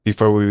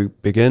Before we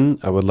begin,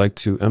 I would like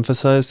to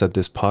emphasize that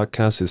this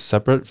podcast is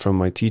separate from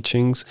my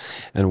teachings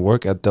and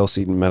work at Del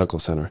Seaton Medical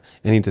Center.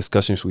 Any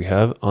discussions we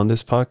have on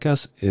this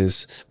podcast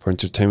is for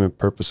entertainment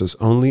purposes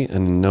only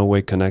and in no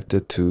way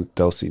connected to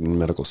Del Seaton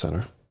Medical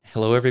Center.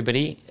 Hello,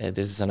 everybody.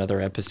 This is another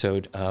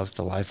episode of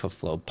the Life of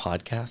Flow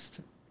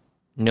podcast.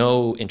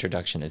 No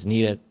introduction is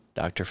needed.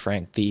 Dr.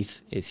 Frank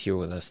Veith is here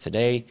with us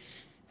today,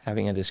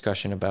 having a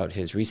discussion about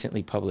his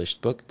recently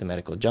published book, The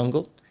Medical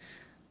Jungle.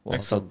 We'll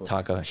Excellent also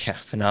talk about,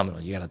 phenomenal.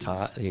 You got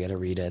to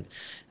read it.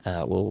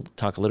 We'll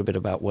talk a little bit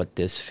about what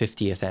this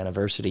 50th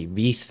anniversary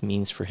Veith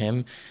means for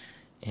him,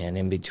 and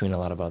in between a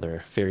lot of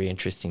other very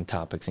interesting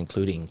topics,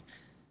 including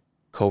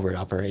covert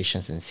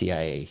operations and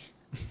CIA.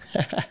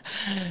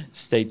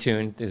 Stay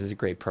tuned. This is a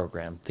great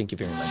program. Thank you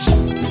very much.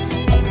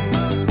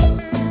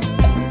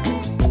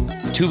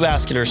 Two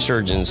vascular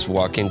surgeons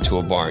walk into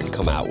a bar and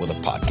come out with a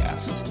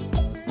podcast.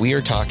 We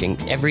are talking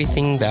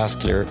everything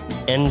vascular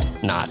and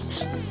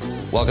not.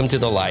 Welcome to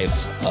the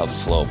Life of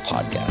Flow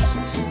podcast.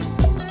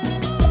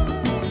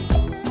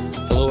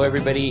 Hello,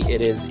 everybody.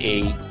 It is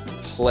a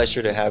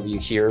pleasure to have you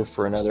here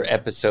for another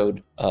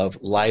episode of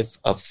Life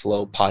of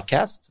Flow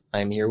podcast.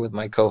 I'm here with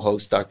my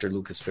co-host, Dr.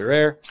 Lucas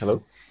Ferrer.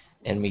 Hello.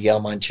 And Miguel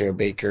Manchero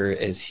Baker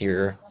is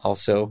here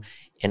also.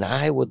 And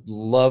I would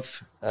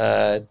love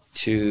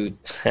to,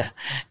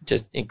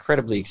 just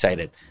incredibly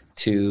excited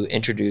to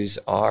introduce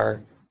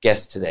our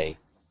guest today.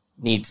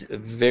 Needs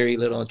very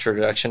little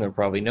introduction or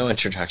probably no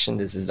introduction.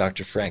 This is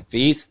Dr. Frank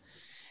Veith.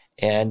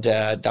 And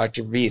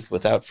Dr. Veith,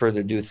 without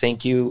further ado,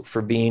 thank you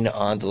for being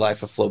on the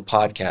Life of Flow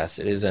podcast.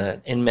 It is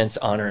an immense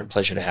honor and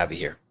pleasure to have you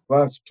here.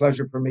 Well, it's a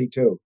pleasure for me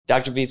too.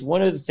 Dr. Veith,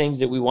 one of the things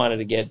that we wanted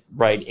to get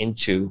right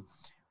into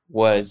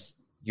was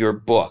your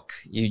book.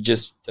 You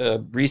just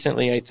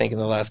recently, I think in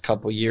the last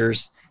couple of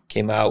years,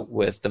 came out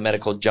with The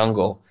Medical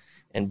Jungle.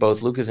 And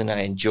both Lucas and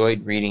I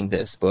enjoyed reading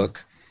this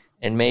book.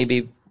 And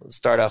maybe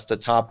start off the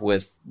top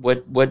with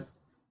what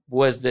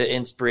was the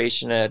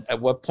inspiration? At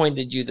what point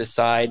did you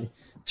decide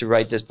to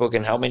write this book,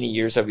 and how many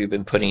years have you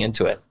been putting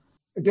into it?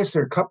 I guess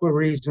there are a couple of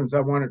reasons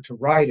I wanted to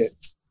write it.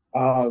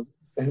 And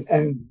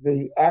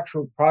the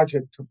actual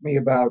project took me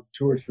about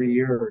 2 or 3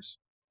 years.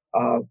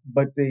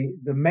 But the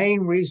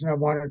main reason I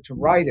wanted to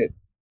write it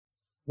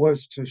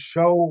was to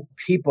show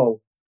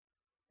people,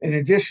 in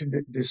addition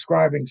to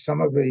describing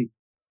some of the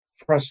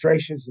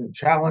frustrations and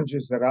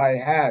challenges that I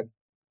had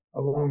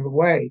along the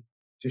way,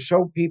 to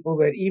show people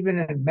that even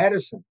in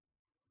medicine,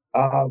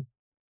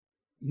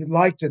 you'd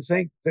like to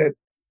think that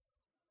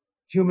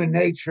human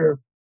nature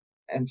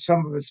and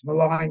some of its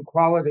malign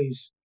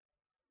qualities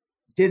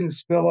didn't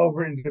spill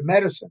over into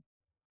medicine,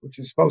 which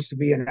is supposed to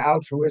be an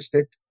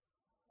altruistic,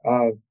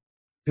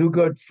 do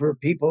good for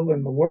people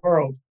in the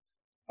world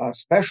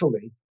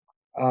specialty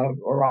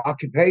or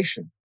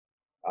occupation,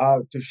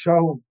 to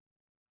show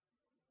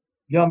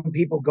young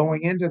people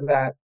going into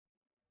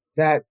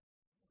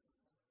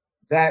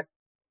that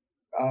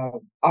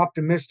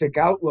optimistic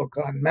outlook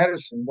on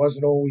medicine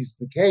wasn't always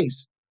the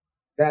case,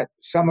 that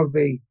some of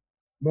the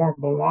more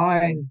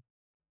malign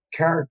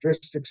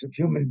characteristics of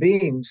human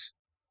beings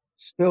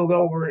spilled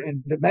over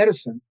into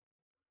medicine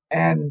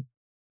and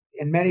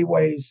in many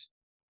ways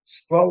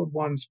slowed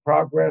one's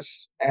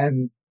progress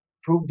and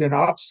proved an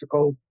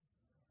obstacle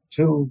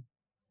to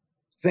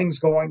things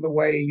going the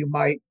way you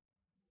might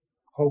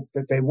hope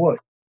that they would.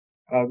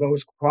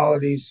 Those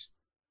qualities,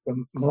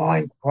 the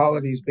malign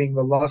qualities being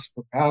the lust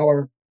for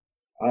power,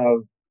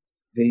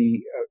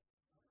 the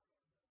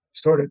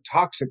sort of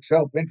toxic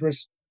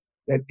self-interest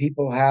that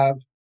people have,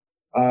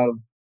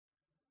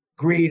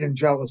 greed and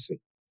jealousy.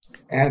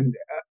 And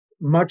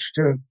much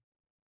to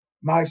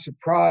my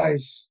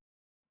surprise,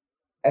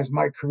 as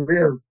my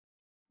career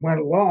went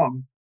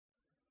along,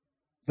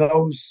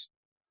 those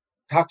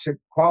toxic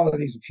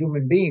qualities of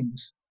human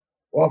beings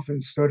often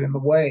stood in the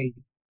way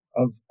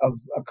of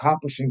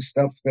accomplishing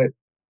stuff that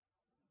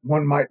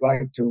one might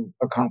like to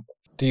accomplish.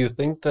 Do you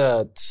think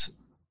that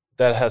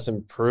has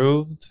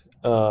improved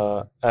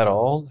at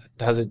all?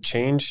 Has it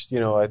changed?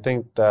 I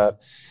think that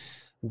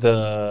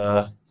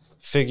the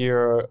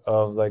figure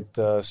of like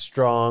the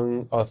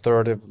strong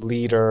authoritative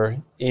leader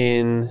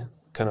in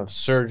kind of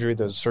surgery,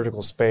 the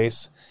surgical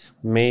space,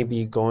 may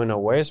be going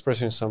away,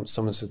 especially in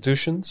some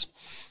institutions.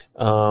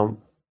 Do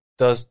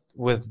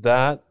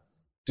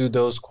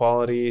those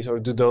qualities or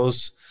do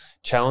those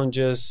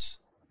challenges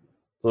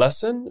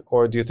lessen,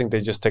 or do you think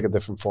they just take a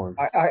different form?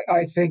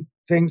 I think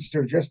things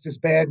are just as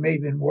bad,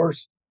 maybe even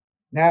worse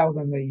now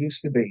than they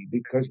used to be,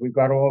 because we've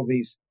got all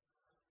these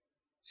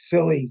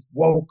silly,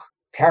 woke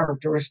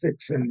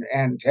characteristics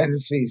and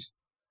tendencies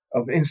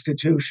of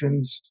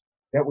institutions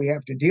that we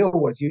have to deal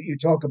with. You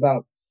talk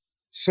about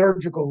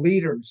surgical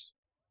leaders.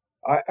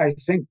 I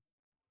think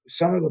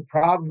some of the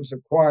problems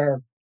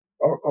acquire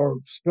or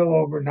spill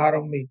over not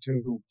only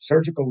to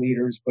surgical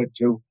leaders, but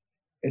to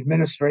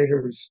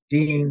administrators,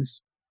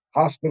 deans,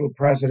 hospital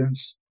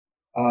presidents,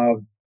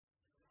 of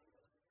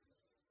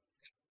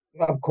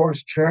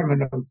course,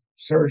 chairman of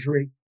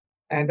surgery,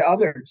 and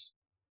others.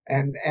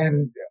 And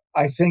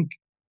I think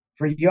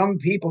for young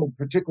people,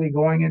 particularly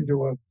going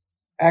into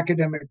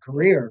academic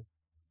career,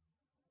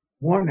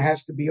 one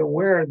has to be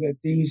aware that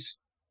these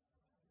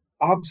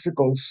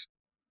obstacles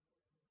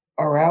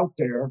are out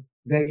there.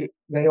 They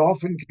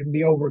often can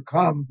be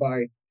overcome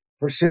by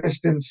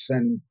persistence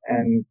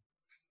and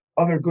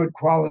other good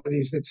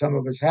qualities that some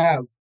of us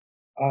have,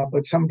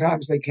 but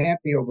sometimes they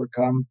can't be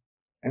overcome,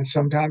 and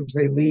sometimes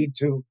they lead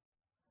to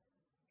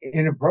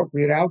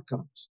inappropriate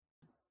outcomes.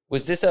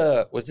 Was this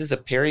a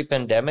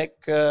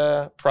peri-pandemic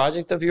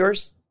project of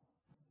yours?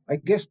 I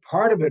guess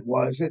part of it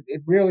was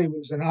it really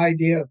was an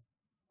idea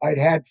I'd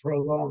had for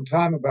a long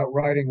time about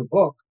writing a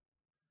book,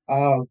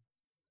 uh,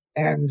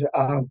 and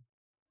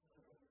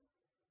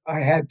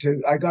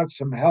I got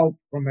some help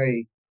from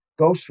a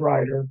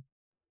ghostwriter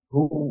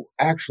who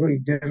actually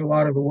did a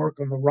lot of the work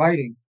on the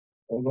writing,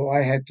 although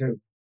I had to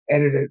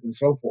edit it and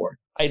so forth.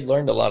 I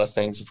learned a lot of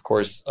things, of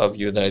course, of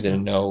you that I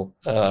didn't know.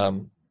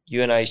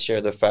 You and I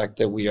share the fact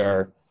that we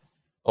are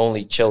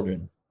only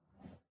children.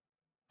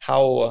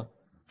 How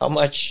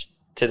much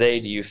today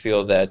do you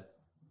feel that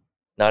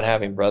not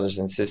having brothers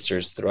and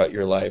sisters throughout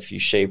your life you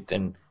shaped,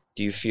 and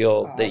do you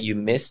feel that you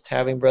missed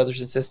having brothers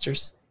and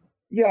sisters?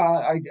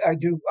 Yeah, I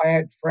do. I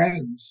had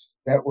friends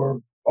that were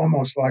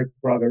almost like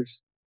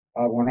brothers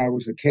when I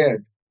was a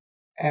kid,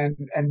 and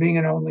being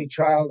an only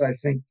child, I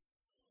think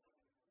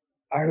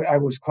I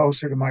was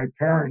closer to my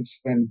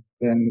parents than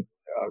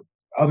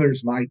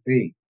others might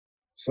be.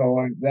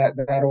 So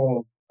that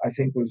all I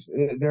think was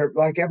they're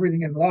like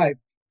everything in life.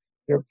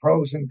 There are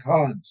pros and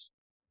cons.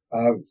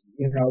 Uh,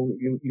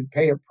 you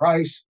pay a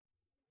price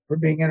for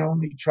being an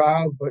only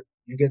child, but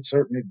you get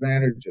certain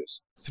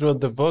advantages.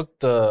 Throughout the book,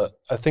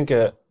 I think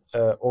a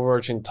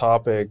overarching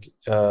topic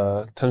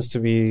tends to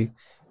be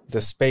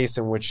the space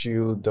in which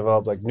you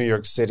develop, like New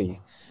York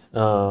City.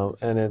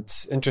 And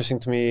it's interesting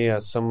to me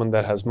as someone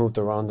that has moved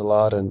around a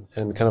lot and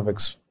kind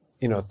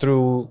of,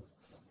 through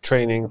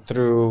training,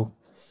 through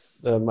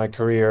my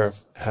career,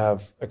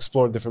 have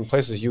explored different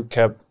places. You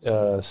kept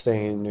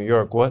staying in New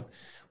York.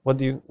 Why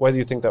do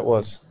you think that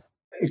was?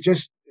 It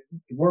just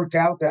worked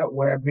out that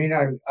way. I mean,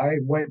 I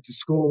went to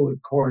school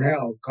at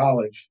Cornell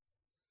College,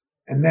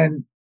 and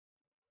then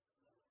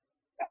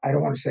I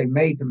don't want to say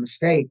made the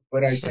mistake,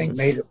 but I think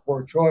made a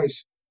poor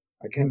choice.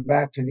 I came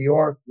back to New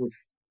York with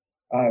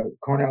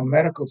Cornell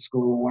Medical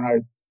School when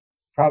I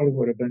probably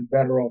would have been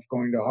better off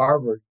going to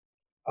Harvard.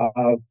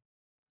 Uh,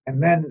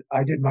 and then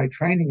I did my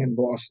training in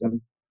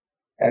Boston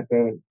at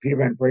the Peter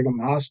Van Brigham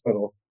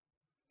Hospital.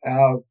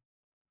 Uh,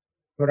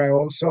 but I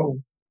also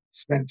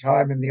spent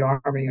time in the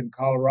Army in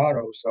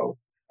Colorado. So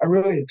I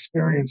really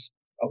experienced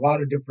a lot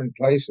of different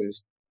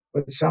places,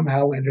 but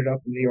somehow ended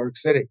up in New York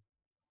City,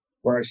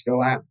 where I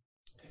still am.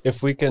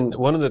 If we can,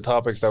 one of the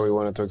topics that we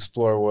wanted to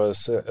explore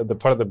was the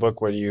part of the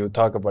book where you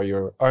talk about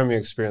your Army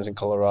experience in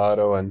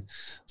Colorado and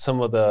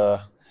some of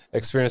the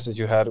experiences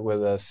you had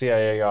with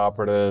CIA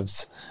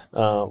operatives.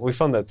 I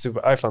found that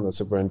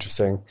super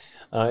interesting.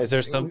 Is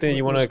there something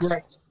you want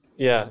to?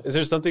 Yeah, is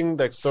there something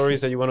like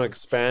stories that you want to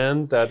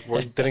expand that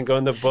didn't go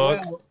in the book?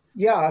 Well,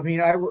 yeah, I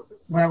mean,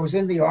 when I was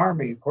in the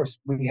Army, of course,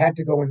 we had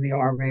to go in the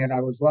Army, and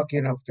I was lucky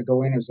enough to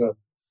go in as a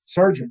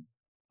surgeon.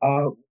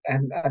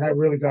 And I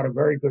really got a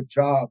very good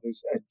job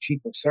as a chief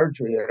of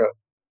surgery at a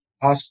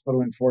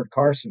hospital in Fort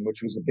Carson,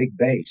 which was a big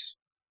base.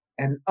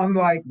 And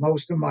unlike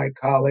most of my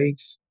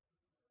colleagues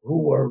who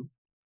were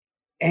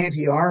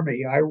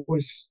anti-Army, I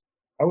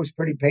was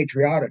pretty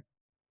patriotic,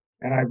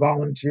 and I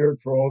volunteered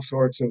for all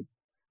sorts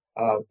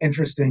of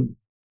interesting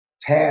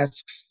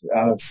tasks,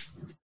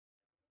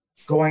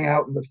 going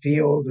out in the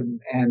field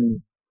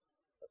and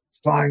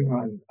flying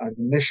on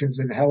missions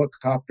in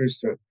helicopters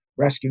to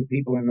rescue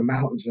people in the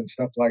mountains and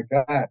stuff like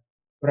that.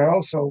 But I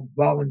also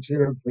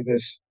volunteered for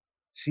this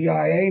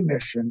CIA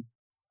mission,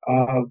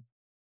 uh,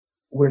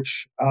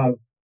 which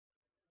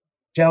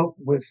dealt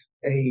with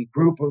a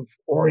group of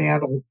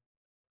Oriental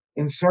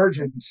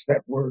insurgents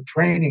that were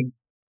training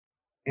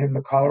in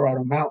the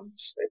Colorado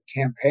mountains at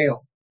Camp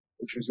Hale,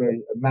 which is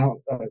a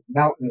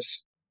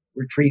mountainous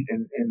retreat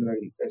in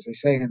the, as they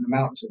say, in the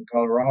mountains in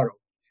Colorado.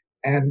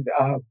 And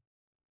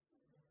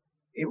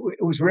it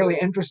was really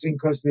interesting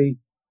because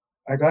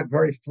I got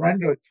very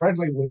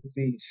friendly with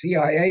the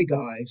CIA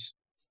guys,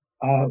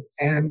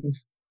 and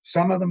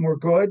some of them were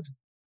good,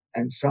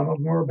 and some of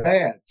them were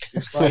bad,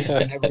 just like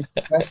in every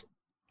profession.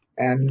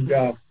 And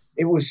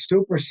it was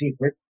super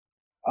secret.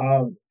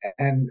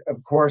 And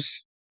of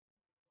course,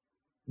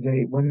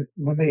 when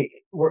they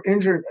were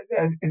injured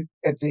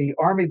at the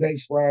Army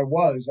base where I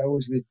was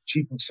the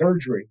chief of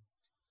surgery,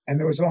 and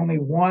there was only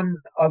one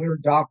other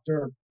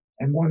doctor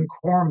and one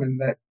corpsman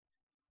that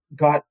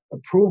got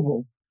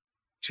approval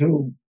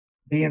to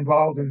be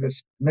involved in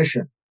this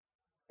mission.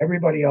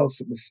 Everybody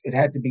else, it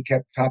had to be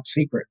kept top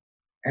secret.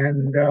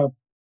 And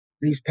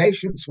these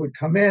patients would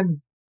come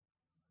in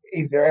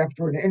either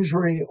after an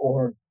injury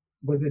or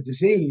with a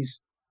disease,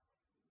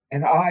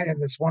 and I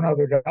and this one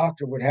other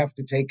doctor would have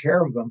to take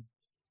care of them.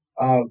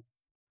 Uh,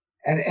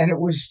 and it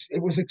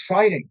was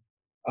exciting.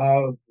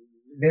 Uh,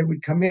 they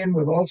would come in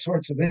with all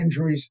sorts of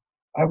injuries.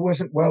 I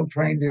wasn't well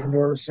trained in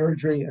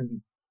neurosurgery,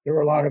 and there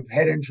were a lot of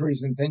head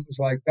injuries and things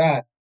like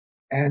that.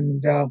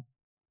 And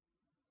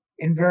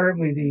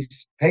invariably,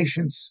 these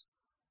patients,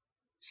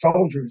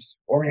 soldiers,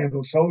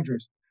 Oriental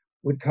soldiers,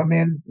 would come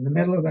in the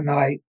middle of the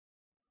night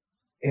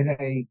in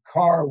a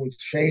car with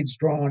shades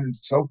drawn and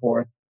so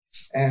forth,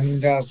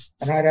 and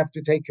I'd have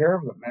to take care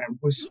of them, and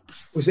it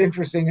was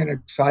interesting and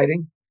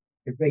exciting.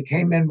 If they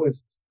came in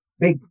with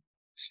big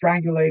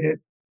strangulated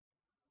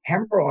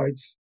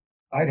hemorrhoids,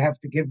 I'd have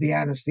to give the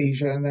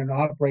anesthesia and then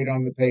operate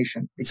on the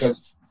patient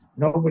because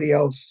nobody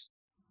else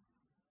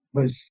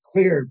was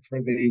cleared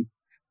for the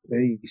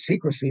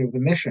secrecy of the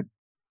mission.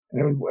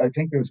 And I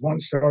think there was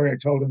one story I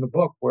told in the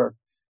book where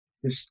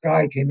this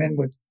guy came in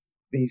with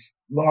these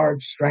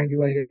large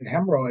strangulated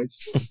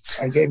hemorrhoids.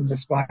 I gave him the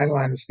spinal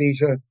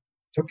anesthesia,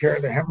 took care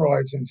of the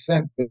hemorrhoids, and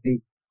sent the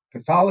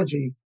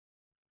pathology.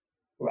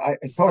 I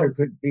thought it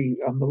could be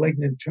a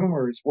malignant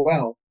tumor as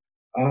well,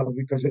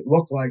 because it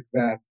looked like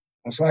that.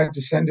 So I had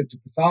to send it to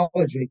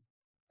pathology.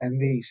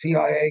 And the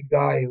CIA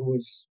guy who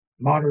was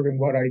monitoring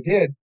what I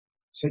did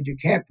said, "You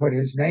can't put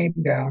his name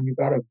down. You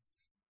got to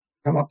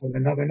come up with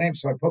another name."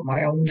 So I put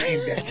my own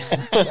name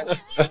down.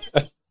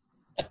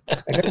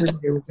 And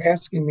everybody was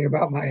asking me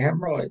about my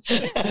hemorrhoids.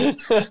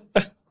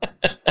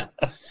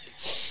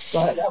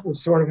 So that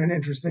was sort of an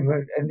interesting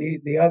one. And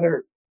the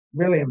other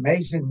really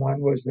amazing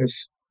one was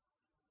this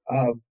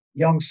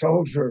young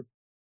soldier.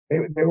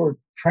 They were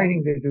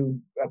training to do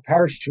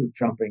parachute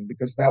jumping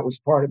because that was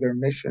part of their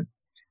mission.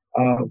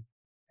 And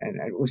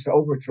it was to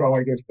overthrow,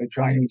 I guess, the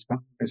Chinese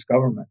Communist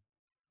government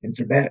in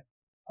Tibet.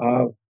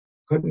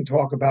 Couldn't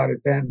talk about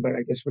it then, but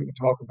I guess we can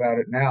talk about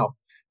it now.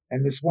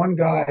 And this one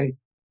guy,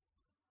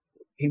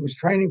 he was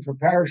training for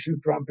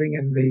parachute jumping,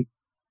 and the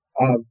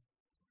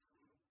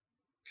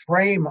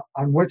frame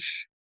on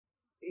which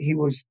he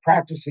was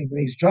practicing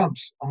these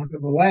jumps onto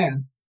the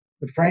land,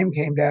 the frame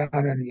came down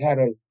and he had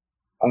a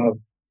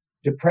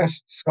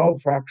depressed skull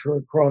fracture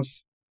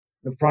across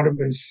the front of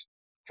his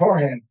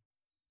forehead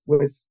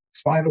with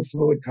spinal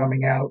fluid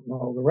coming out and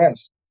all the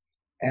rest.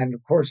 And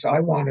of course, I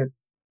wanted,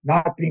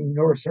 not being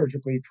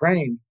neurosurgically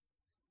trained,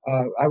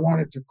 I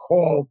wanted to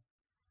call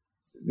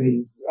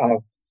the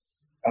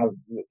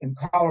in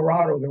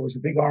Colorado, there was a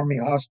big Army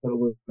hospital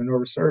with a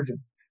neurosurgeon.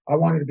 I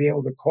wanted to be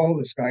able to call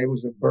this guy who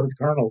was a bird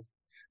colonel,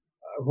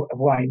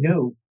 who I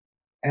knew,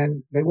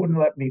 and they wouldn't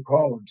let me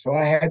call him. So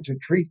I had to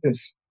treat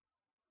this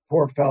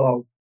poor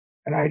fellow,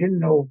 and I didn't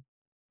know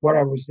what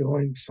I was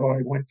doing. So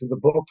I went to the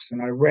books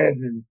and I read,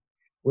 and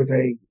with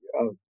a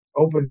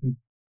open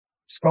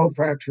skull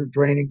fracture,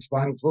 draining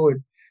spinal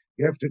fluid,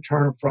 you have to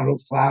turn a frontal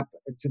flap.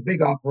 It's a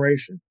big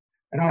operation,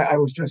 and I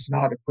was just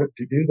not equipped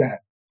to do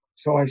that.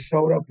 So I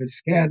sewed up his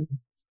skin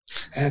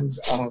and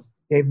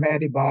gave him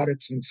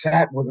antibiotics and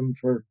sat with him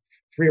for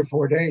 3 or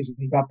 4 days, and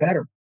he got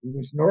better. He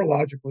was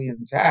neurologically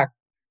intact,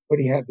 but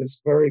he had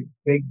this very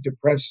big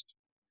depressed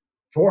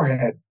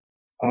forehead,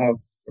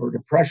 or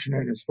depression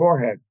in his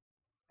forehead.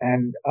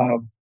 And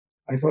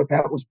I thought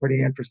that was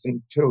pretty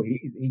interesting too.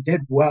 He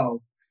did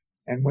well.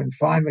 And when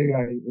finally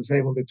I was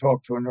able to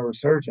talk to a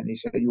neurosurgeon, he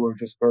said, "You were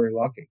just very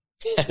lucky."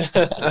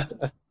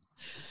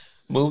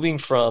 Moving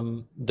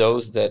from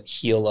those that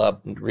heal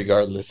up,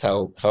 regardless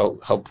how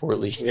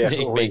poorly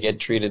they may get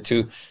treated,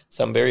 to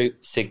some very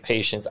sick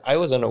patients, I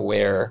was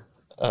unaware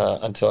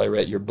until I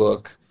read your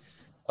book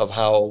of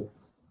how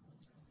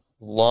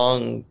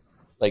long,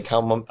 like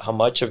how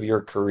much of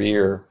your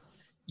career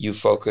you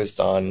focused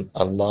on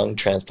lung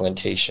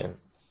transplantation.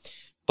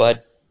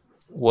 But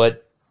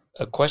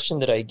a question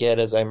that I get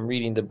as I'm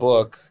reading the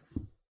book,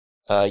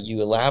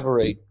 you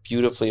elaborate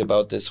beautifully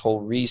about this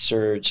whole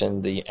research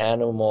and the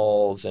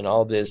animals and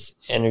all this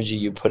energy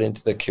you put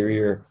into the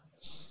career.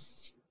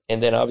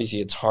 And then obviously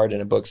it's hard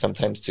in a book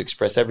sometimes to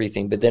express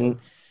everything. But then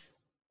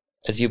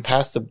as you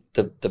pass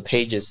the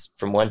pages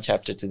from one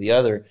chapter to the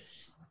other,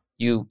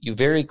 you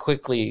very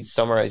quickly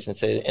summarize and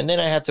say, and then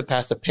I had to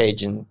pass a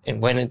page and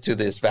went into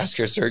this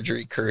vascular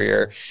surgery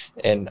career.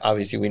 And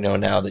obviously we know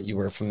now that you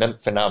were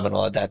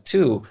phenomenal at that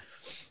too.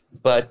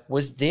 But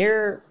was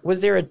there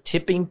a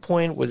tipping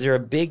point? Was there a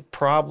big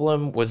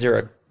problem? Was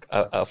there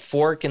a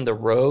fork in the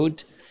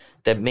road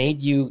that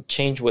made you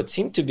change what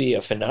seemed to be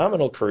a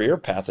phenomenal career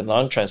path in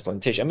lung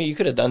transplantation? I mean, you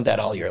could have done that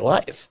all your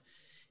life,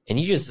 and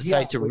you just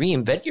decided to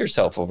reinvent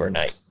yourself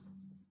overnight.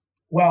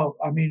 Well,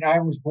 I mean, I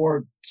was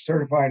board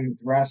certified in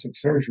thoracic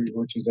surgery,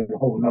 which is a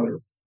whole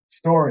other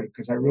story,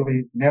 because I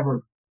really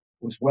never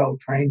was well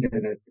trained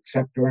in it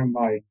except during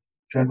my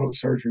general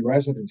surgery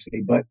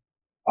residency. But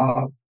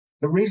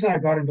the reason I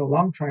got into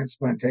lung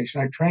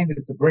transplantation, I trained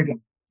at the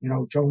Brigham,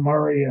 Joe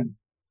Murray and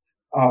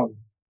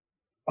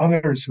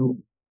others who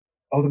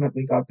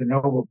ultimately got the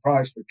Nobel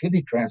Prize for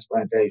kidney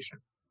transplantation.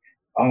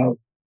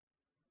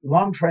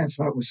 Lung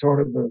transplant was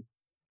sort of the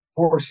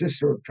poor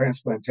sister of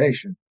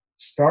transplantation.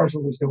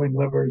 Starzl was doing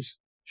livers,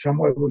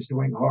 Shumway was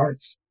doing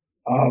hearts,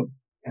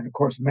 and of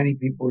course many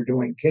people were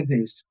doing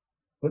kidneys.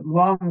 But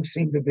lung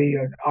seemed to be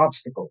an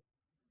obstacle.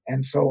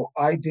 And so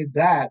I did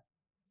that,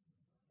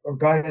 or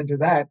got into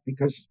that,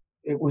 because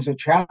it was a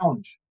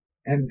challenge.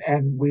 And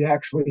we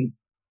actually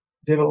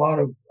did a lot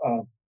of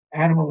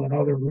animal and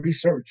other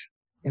research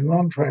in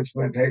lung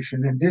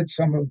transplantation and did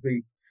some of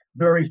the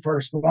very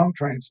first lung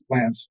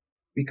transplants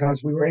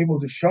because we were able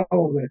to show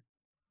that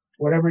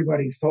what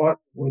everybody thought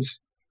was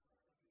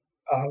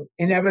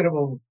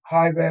inevitable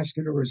high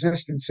vascular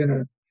resistance in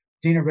a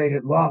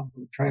denervated lung,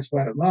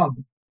 transplanted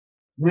lung,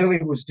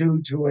 really was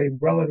due to a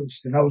relative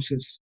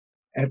stenosis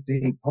at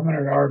the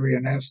pulmonary artery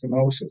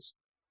anastomosis.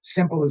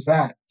 Simple as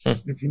that.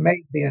 If you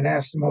make the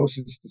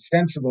anastomosis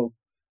ostensible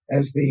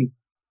as the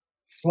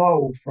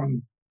flow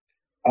from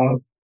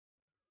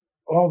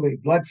all the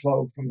blood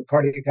flow from the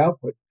cardiac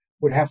output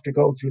would have to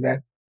go through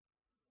that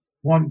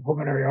one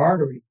pulmonary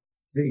artery,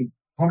 the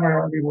pulmonary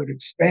artery would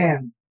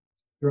expand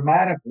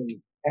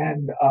dramatically,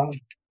 and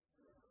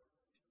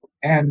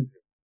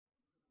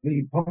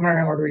the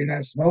pulmonary artery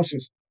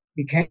anastomosis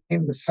became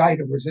the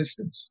site of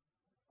resistance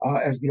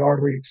as the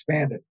artery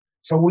expanded.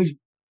 So we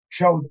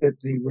showed that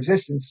the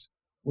resistance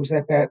was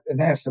at that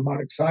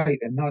anastomotic site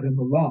and not in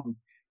the lung,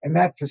 and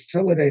that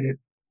facilitated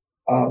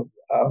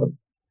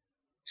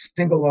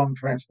single lung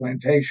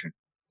transplantation.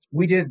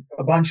 We did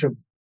a bunch of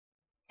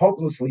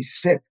hopelessly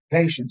sick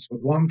patients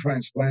with lung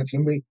transplants,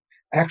 and we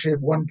actually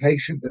had one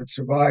patient that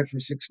survived for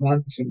 6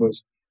 months and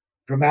was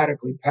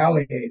dramatically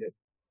palliated,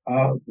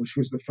 which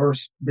was the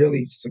first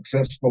really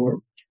successful or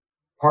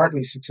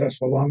partly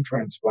successful lung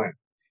transplant.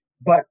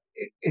 But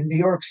in New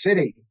York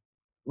City,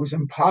 it was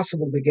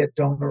impossible to get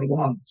donor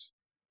lungs.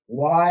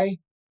 Why?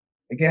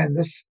 Again,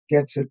 this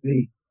gets at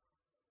the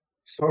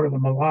sort of the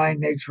malign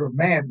nature of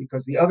man,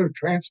 because the other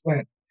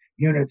transplant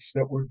units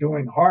that were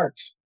doing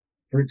hearts,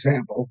 for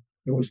example,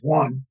 there was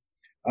one,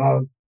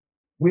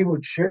 we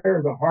would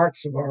share the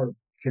hearts of our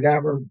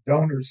cadaver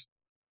donors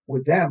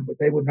with them, but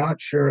they would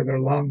not share their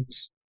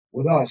lungs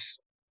with us.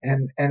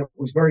 And it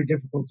was very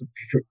difficult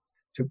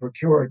to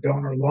procure a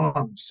donor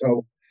lung.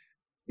 So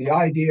the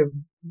idea of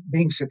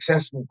being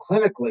successful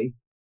clinically,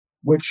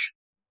 which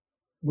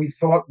we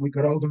thought we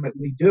could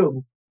ultimately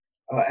do,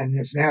 and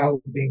is now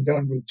being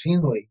done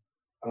routinely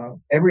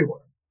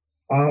everywhere,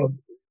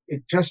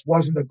 it just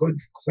wasn't a good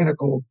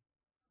clinical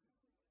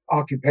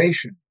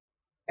occupation.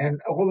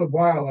 And all the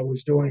while I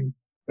was doing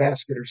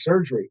vascular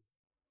surgery,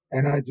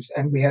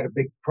 and we had a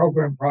big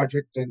program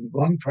project in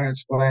lung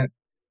transplant,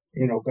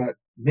 got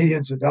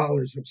millions of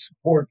dollars of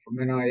support from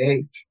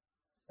NIH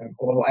and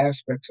all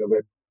aspects of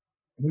it.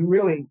 We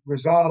really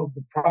resolved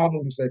the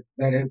problems that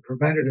had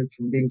prevented it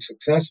from being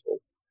successful.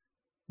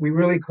 We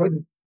really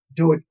couldn't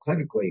do it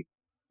clinically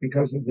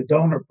because of the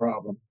donor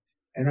problem.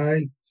 And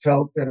I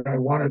felt that I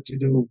wanted to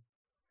do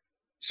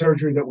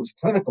surgery that was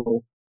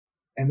clinical.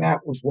 And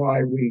that was why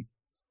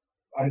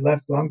I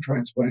left lung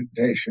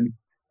transplantation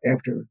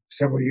after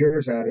several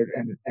years at it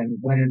and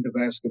went into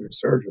vascular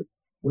surgery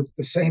with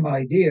the same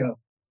idea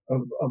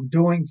of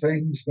doing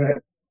things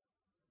that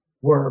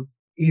were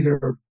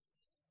either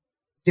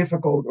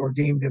difficult or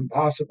deemed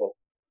impossible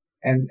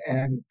and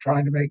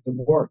trying to make them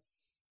work.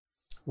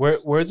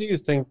 Where do you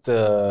think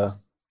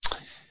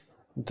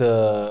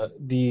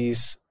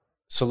these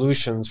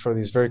solutions for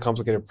these very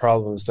complicated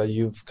problems that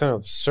you've kind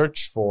of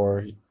searched for,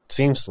 it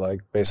seems like,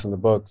 based on the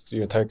book,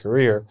 your entire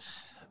career,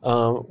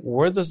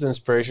 where does the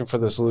inspiration for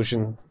the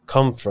solution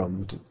come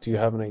from? Do you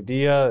have an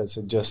idea? Is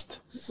it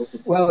just...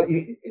 Well,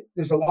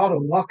 there's a lot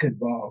of luck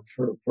involved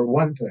for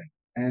one thing.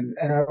 And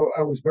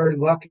I was very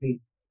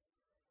lucky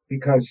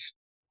because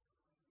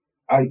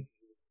I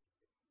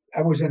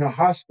was in a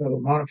hospital,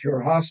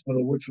 Montefiore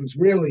Hospital, which was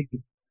really,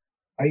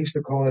 I used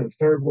to call it a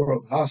third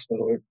world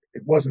hospital.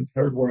 It wasn't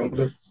third world, it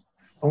was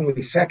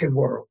only second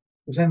world.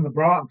 It was in the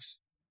Bronx.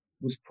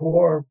 It was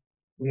poor.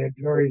 We had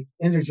very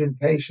indigent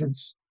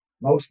patients,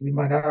 mostly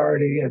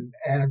minority, and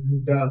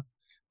there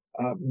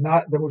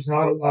was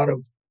not a lot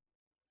of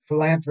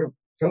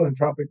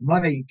philanthropic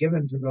money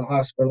given to the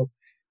hospital.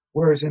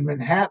 Whereas in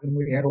Manhattan,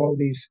 we had all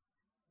these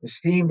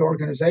esteemed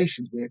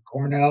organizations. We had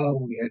Cornell,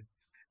 we had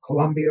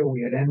Columbia,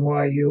 we had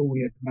NYU,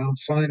 we had Mount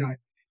Sinai,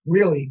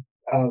 really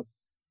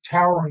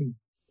towering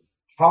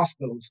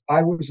hospitals.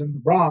 I was in the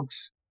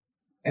Bronx,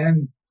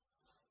 and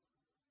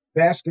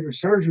vascular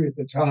surgery at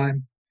the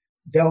time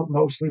dealt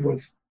mostly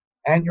with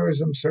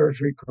aneurysm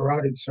surgery,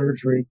 carotid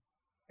surgery,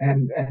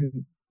 and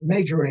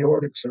major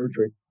aortic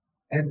surgery.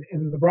 And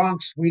in the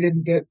Bronx, we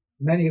didn't get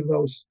many of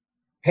those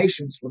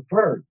patients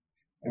referred.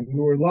 And we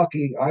were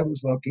lucky, I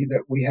was lucky,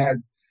 that we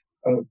had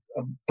an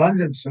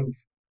abundance of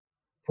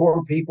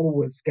poor people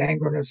with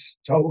gangrenous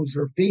toes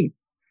or feet,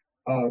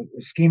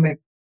 ischemic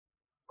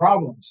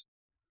problems.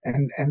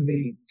 And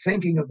the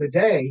thinking of the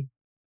day,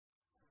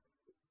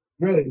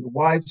 really the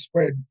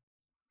widespread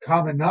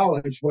common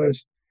knowledge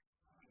was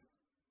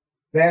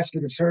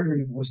vascular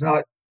surgery was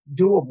not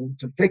doable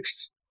to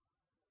fix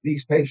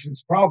these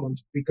patients'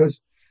 problems because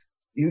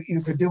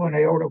you could do an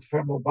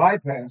aortofemoral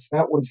bypass.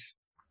 That was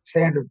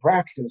standard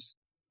practice.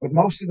 But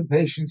most of the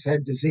patients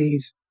had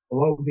disease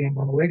below the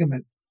inguinal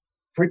ligament,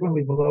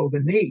 frequently below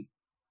the knee.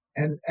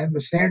 And the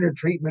standard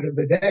treatment of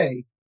the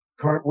day,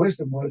 current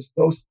wisdom, was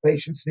those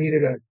patients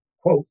needed a,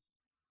 quote,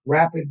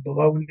 rapid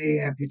below-knee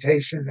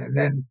amputation and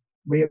then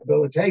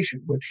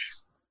rehabilitation, which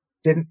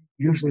didn't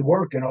usually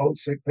work in old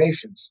sick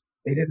patients.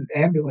 They didn't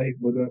ambulate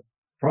with a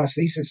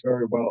prosthesis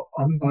very well,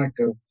 unlike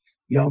a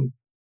young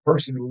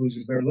person who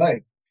loses their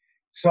leg.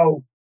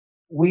 So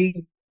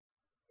we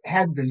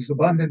had these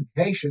abundant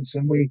patients,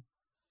 and we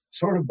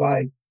sort of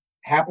by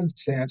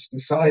happenstance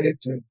decided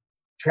to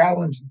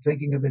challenge the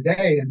thinking of the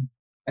day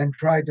and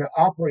tried to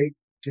operate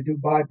to do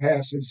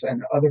bypasses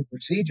and other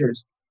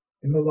procedures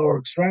in the lower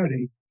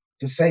extremity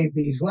to save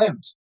these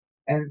limbs.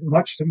 And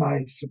much to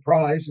my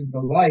surprise and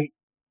delight,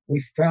 we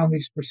found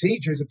these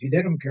procedures, if you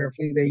did them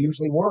carefully, they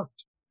usually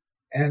worked.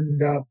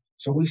 And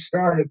so we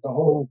started the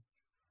whole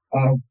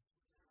uh,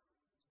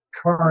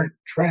 current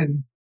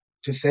trend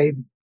to save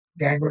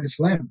gangrenous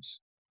limbs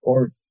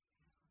or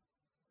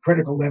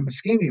critical limb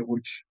ischemia,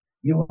 which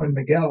you and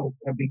Miguel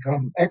have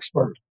become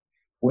expert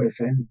with.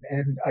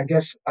 And I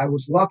guess I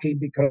was lucky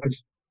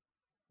because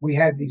we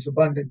had these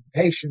abundant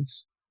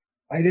patients.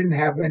 I didn't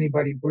have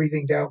anybody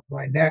breathing down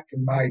my neck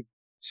and my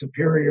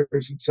superiors,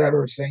 et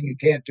cetera, saying, you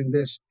can't do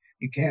this,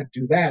 you can't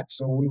do that.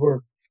 So we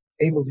were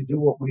able to do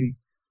what we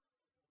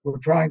were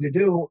trying to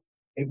do.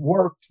 It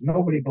worked.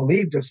 Nobody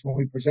believed us when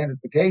we presented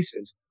the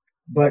cases,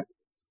 but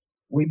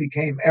we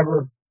became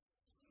ever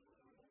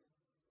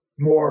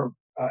more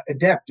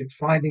adept at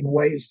finding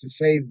ways to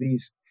save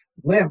these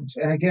limbs.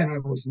 And again, I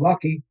was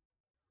lucky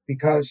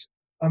because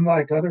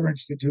unlike other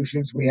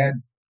institutions, we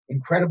had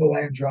incredible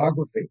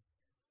angiography.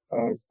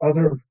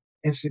 Other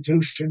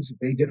institutions, if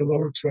they did a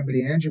lower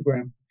extremity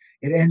angiogram,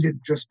 it ended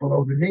just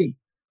below the knee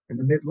in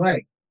the mid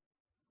leg.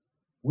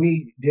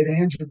 We did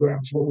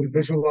angiograms where we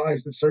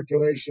visualized the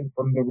circulation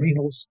from the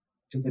renals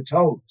to the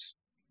toes.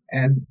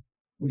 And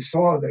we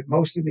saw that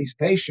most of these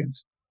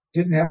patients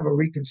didn't have a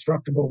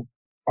reconstructible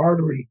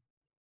artery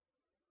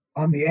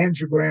on the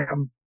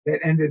angiogram that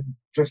ended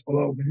just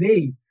below the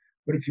knee.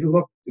 But if you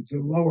look at the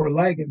lower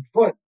leg and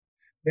foot,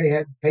 they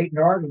had patent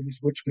arteries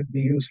which could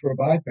be used for a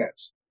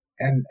bypass.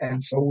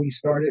 And so we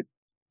started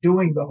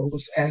doing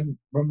those, and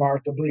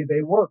remarkably,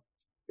 they work.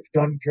 If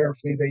done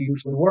carefully, they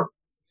usually work.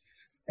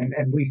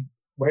 And we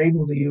were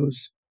able to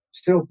use,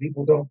 still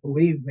people don't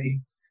believe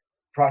me,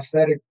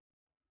 prosthetic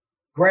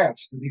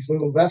grafts to these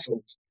little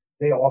vessels.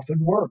 They often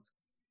work.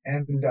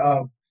 And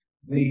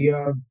we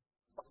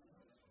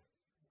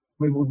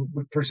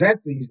would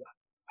present these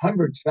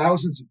hundreds,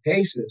 thousands of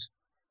cases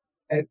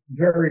at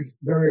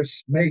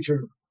various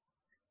major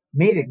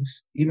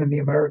meetings, even the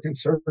American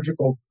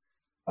Surgical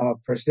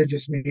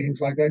prestigious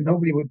meetings like that.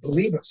 Nobody would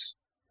believe us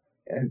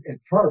at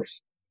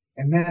first.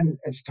 And then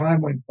as time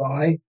went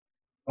by,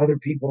 other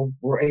people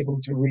were able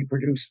to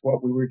reproduce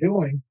what we were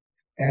doing.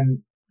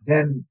 And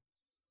then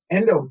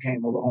endo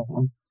came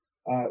along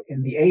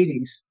in the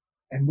 80s.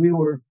 And we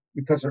were,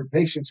 because our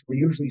patients were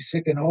usually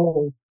sick and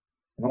old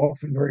and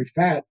often very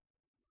fat,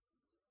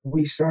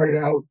 we started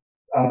out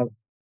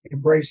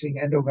embracing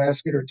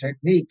endovascular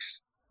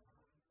techniques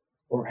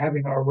or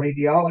having our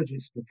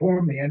radiologists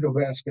perform the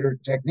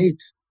endovascular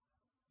techniques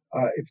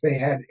if they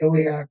had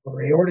iliac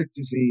or aortic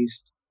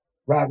disease,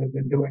 rather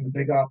than doing a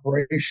big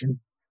operation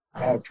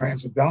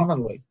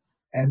transabdominally.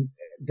 And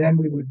then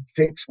we would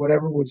fix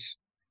whatever was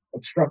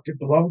obstructed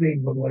below the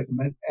inguinal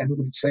ligament, and we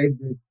would save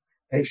the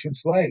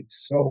patient's legs.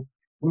 So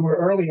we were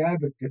early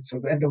advocates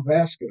of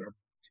endovascular.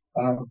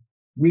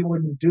 We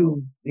wouldn't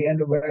do the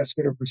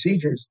endovascular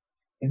procedures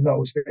in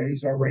those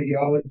days. Our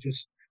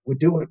radiologists would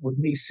do it with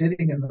me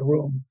sitting in the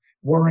room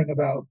worrying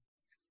about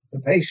the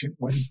patient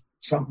when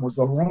something would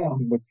go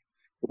wrong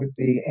with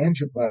the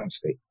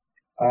angioplasty.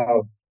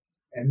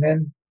 And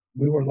then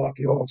we were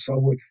lucky also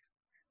with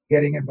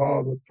getting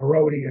involved with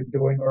Perotti and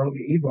doing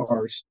early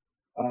EVARs.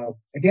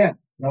 Again,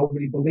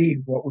 nobody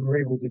believed what we were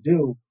able to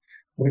do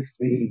with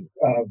the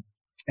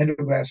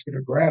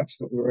endovascular grafts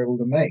that we were able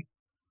to make,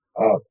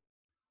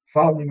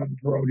 following on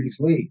Perotti's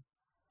lead.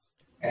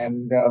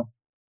 And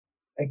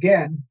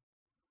again,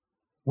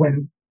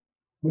 when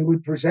we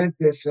would present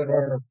this at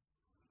our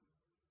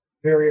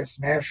various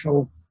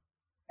national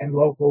and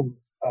local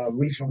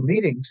regional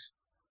meetings,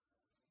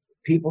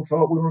 people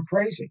thought we were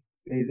crazy.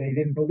 They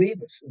didn't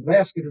believe us.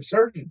 Vascular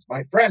surgeons,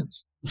 my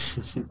friends,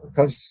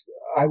 because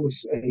I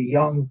was a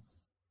young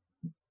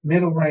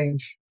middle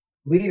range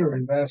leader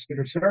in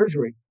vascular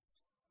surgery.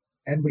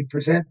 And we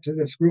present to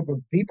this group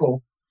of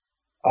people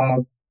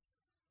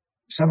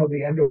some of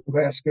the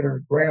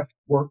endovascular graft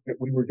work that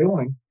we were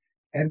doing,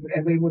 and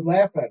they would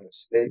laugh at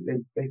us.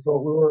 They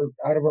thought we were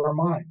out of our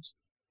minds.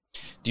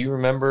 Do you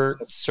remember,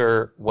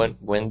 sir, when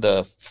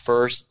the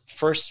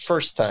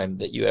first time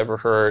that you ever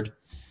heard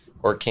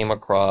or came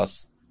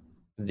across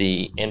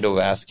the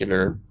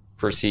endovascular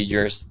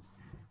procedures,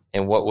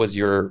 and what was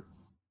your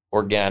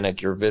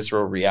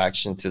visceral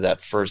reaction to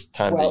that first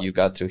time that you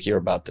got to hear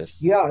about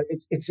this? Yeah,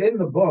 it's in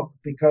the book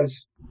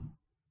because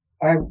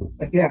I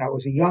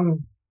was a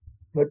young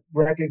but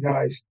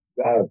recognized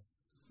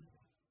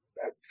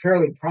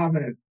fairly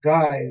prominent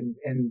guy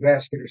in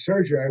vascular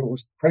surgery. I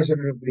was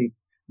president of the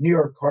New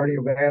York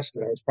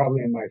Cardiovascular. I was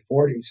probably in my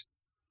 40s.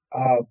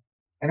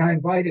 And I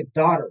invited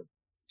Daughter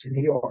to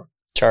New York.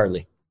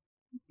 Charlie.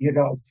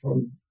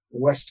 From the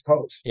West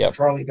Coast. Yep.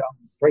 Charlie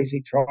Dunn,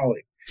 Crazy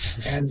Charlie.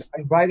 And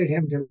I invited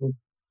him to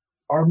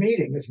our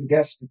meeting as the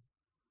guest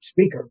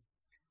speaker.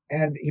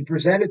 And he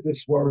presented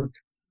this work,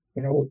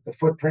 with the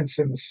footprints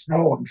in the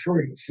snow. I'm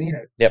sure you've seen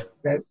it. Yep.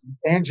 That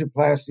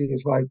angioplasty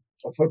is like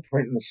a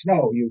footprint in the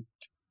snow. You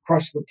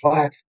crush the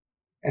plaque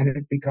and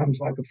it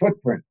becomes like a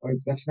footprint.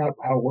 That's not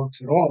how it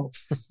works at all.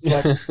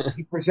 But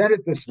he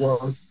presented this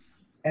work,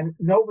 and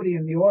nobody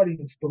in the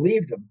audience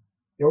believed him.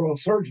 They were all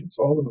surgeons,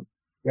 all of them,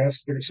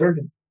 vascular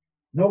surgeons.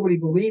 Nobody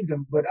believed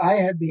him, but I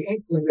had the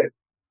inkling that,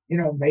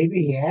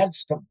 maybe he had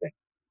something.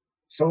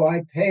 So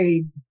I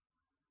paid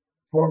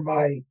for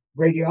my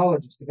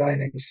radiologist, a guy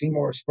named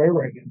Seymour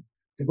Sprayregan,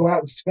 to go out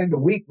and spend a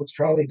week with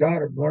Charlie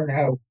Goddard and learn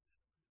how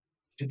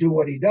to do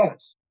what he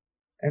does.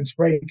 And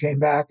Spray came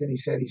back and he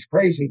said, he's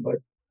crazy, but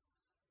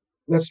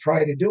let's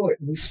try to do it.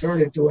 And we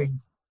started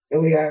doing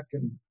iliac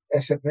and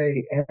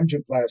SFA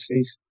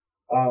angioplasties,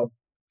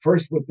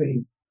 first with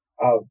the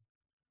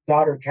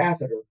Goddard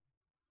catheter,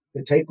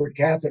 the tapered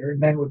catheter,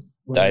 and then with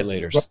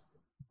dilators,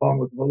 along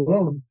with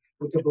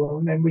the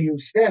balloon, then we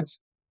use stents.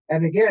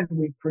 And again,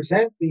 we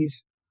present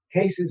these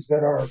cases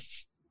that are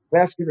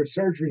vascular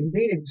surgery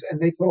meetings, and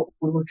they thought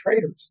we were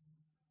traitors.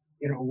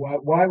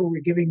 Why were we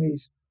giving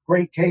these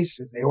great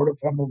cases,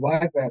 aortofemoral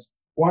bypass?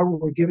 Why were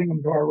we giving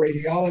them to our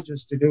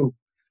radiologists to do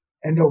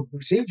endo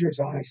procedures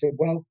on? I said,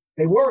 well,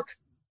 they work.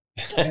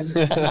 And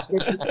switch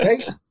with the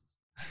patients.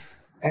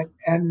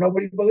 And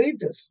nobody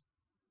believed us.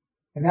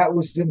 And that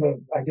was in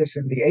the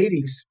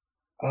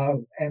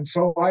 80s. And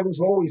so I was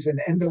always an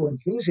endo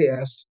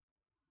enthusiast,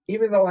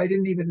 even though I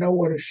didn't even know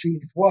what a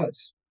sheath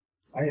was.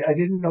 I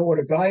didn't know what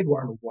a guide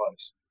wire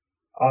was.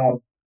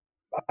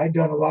 I'd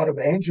done a lot of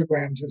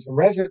angiograms as a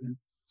resident,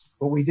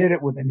 but we did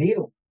it with a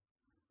needle.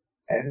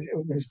 And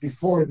it was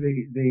before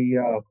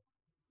the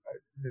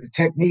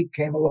technique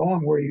came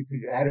along where you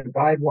had a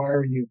guide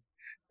wire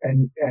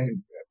and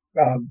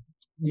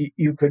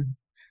you could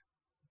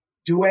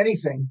do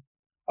anything,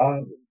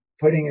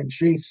 putting in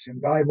sheaths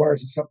and guide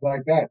wires and stuff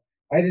like that.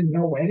 I didn't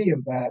know any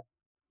of that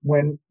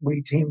when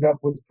we teamed up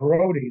with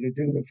Perotti to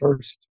do the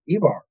first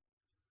EVAR,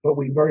 but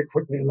we very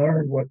quickly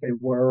learned what they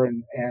were,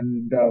 and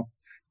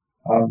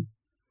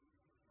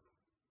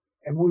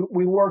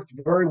we worked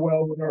very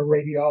well with our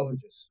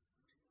radiologists,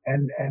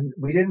 and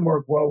we didn't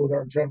work well with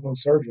our general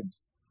surgeons.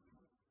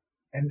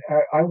 And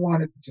I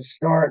wanted to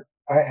start.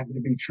 I happened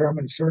to be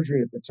chairman of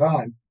surgery at the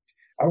time.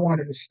 I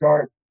wanted to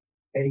start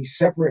a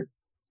separate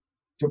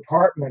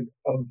department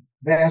of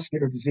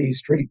vascular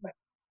disease treatment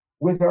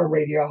with our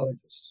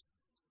radiologists.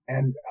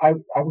 And I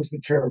was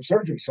the chair of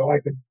surgery, so I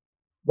could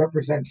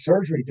represent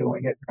surgery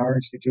doing it in our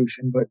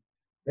institution, but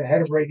the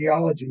head of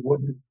radiology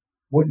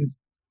wouldn't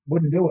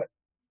do it.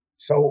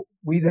 So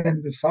we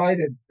then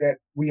decided that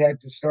we had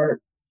to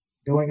start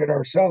doing it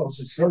ourselves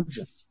as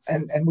surgeons.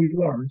 And we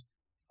learned,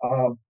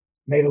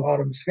 made a lot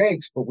of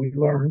mistakes, but we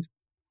learned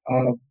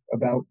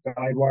about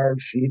guide wire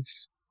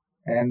sheaths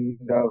and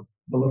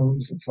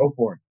balloons and so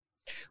forth.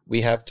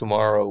 We have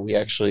tomorrow, we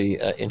actually,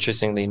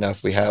 interestingly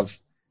enough, we have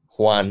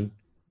Juan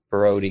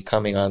Perotti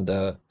coming on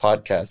the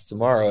podcast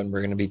tomorrow, and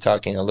we're going to be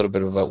talking a little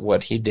bit about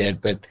what he did.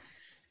 But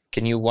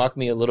can you walk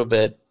me a little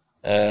bit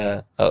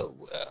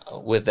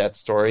with that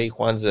story?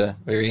 Juan's a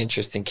very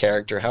interesting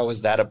character. How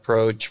was that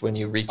approach when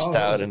you reached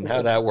out, and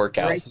how that worked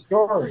out? Great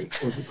story.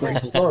 It was a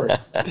great story.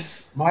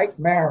 Mike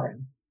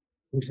Marin,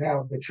 who's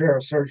now the chair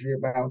of surgery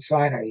at Mount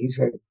Sinai, he's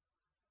a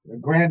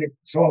grand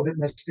exalted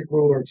mystic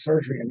ruler of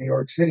surgery in New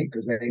York City,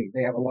 because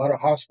they have a lot of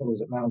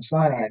hospitals at Mount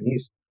Sinai, and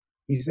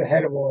he's the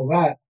head of all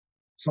that.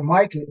 So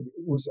Mike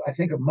was, I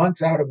think, a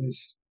month out of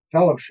his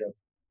fellowship,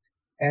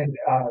 and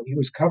he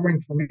was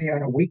covering for me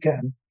on a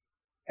weekend,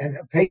 and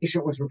a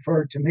patient was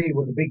referred to me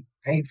with a big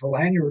painful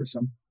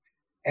aneurysm,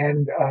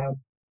 and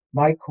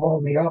Mike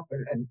called me up,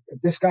 and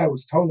this guy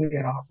was totally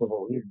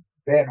inoperable. He had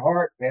bad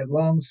heart, bad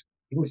lungs.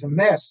 He was a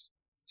mess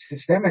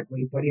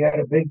systemically, but he had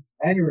a big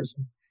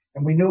aneurysm,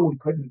 and we knew we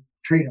couldn't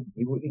treat him.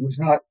 He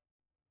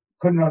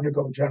couldn't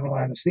undergo general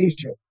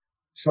anesthesia.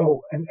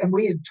 So, and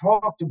we had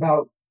talked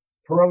about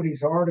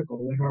Perotti's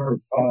article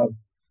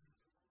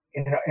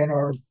in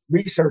our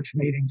research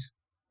meetings,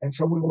 and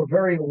so we were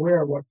very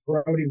aware of what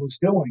Perotti was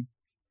doing.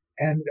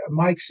 And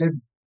Mike said,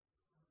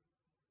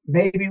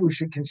 maybe we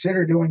should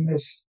consider doing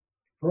this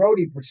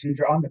Perotti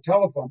procedure on the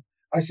telephone.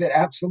 I said,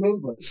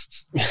 absolutely.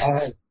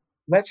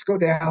 Let's go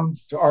down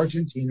to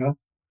Argentina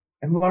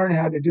and learn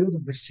how to do the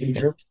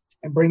procedure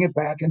and bring it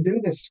back and do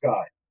this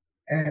guy.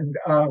 And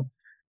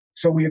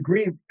so we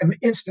agreed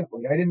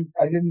instantly.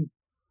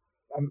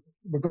 I'm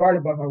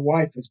regarded by my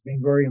wife as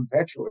being very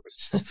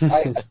impetuous.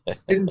 I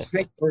didn't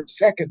think for a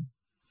second.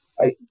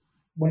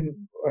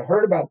 When I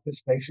heard about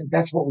this patient,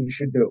 that's what we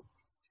should do.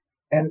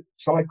 And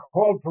so I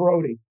called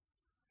Perotti,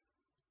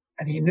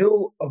 and he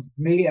knew of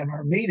me and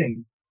our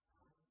meeting.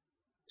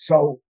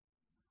 So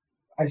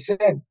I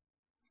said,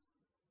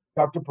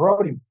 Dr.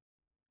 Perotti,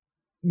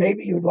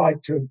 maybe you'd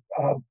like to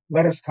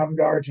let us come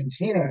to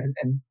Argentina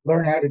and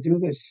learn how to do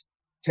this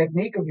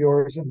technique of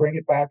yours and bring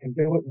it back and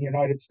do it in the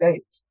United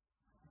States.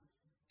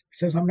 He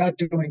says, I'm not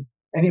doing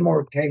any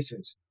more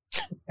cases.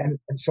 And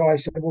so I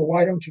said, well,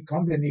 why don't you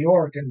come to New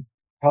York and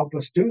help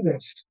us do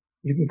this?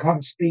 You can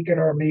come speak at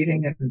our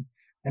meeting,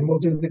 and we'll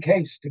do the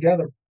case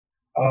together.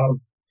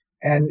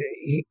 And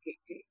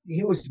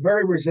he was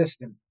very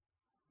resistant.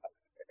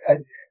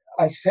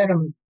 I sent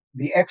him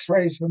the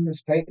X-rays from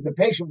this patient. The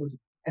patient was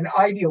an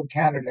ideal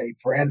candidate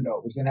for endo.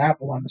 It was an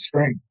apple on the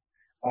string.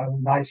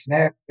 Nice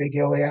neck, big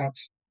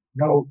iliacs,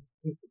 no,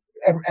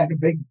 and a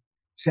big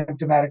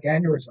symptomatic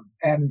aneurysm.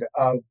 And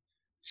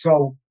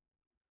so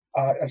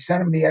I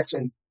sent him the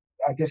X-ray.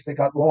 I guess they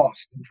got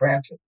lost in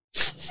transit.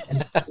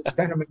 And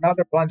sent him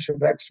another bunch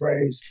of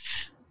X-rays.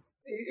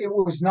 It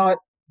was not,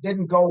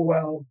 didn't go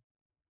well.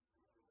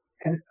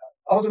 And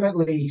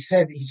ultimately, he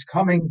said he's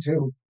coming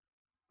to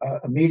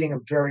a meeting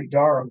of Jerry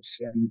Doros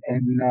in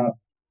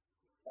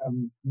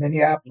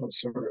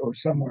Minneapolis or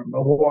somewhere,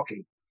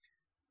 Milwaukee.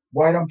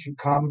 Why don't you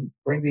come,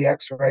 bring the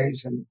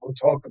X-rays, and we'll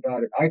talk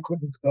about it. I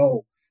couldn't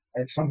go. I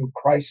had some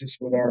crisis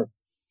with our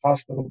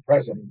hospital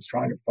president. He was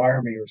trying to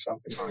fire me or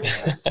something like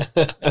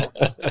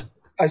that.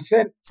 I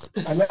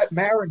let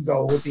Marin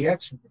go with the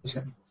X-rays,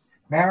 and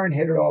Marin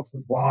hit it off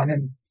with Juan.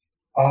 And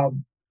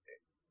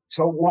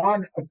so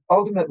Juan,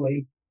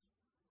 ultimately,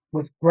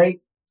 with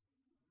great,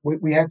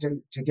 we had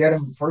to get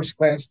him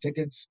first-class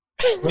tickets,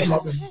 put him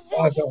up in the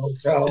Plaza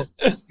Hotel,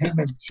 him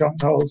and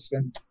Schoenholz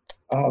and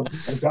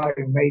the guy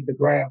who made the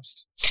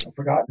graphs. I've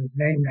forgotten his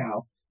name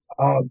now.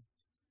 I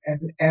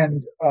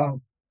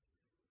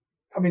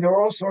mean, there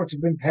were all sorts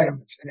of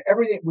impediments, and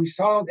everything. We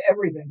solved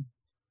everything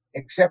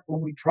except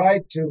when we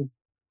tried to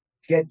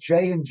get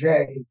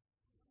J&J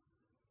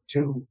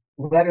to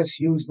let us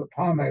use the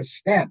Palma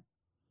stent,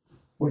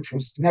 which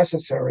was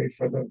necessary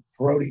for the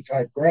Perotti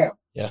type graft.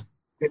 Yeah.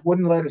 It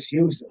wouldn't let us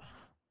use it.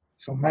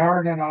 So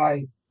Marin and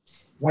I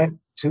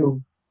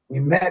we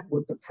met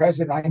with the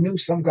president. I knew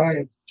some guy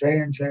at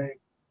J&J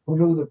who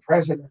knew the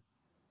president.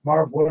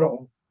 Marv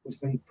Woodall was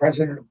the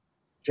president of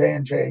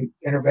J&J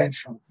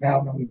Interventional,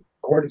 now known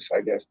Cordis,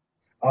 I guess.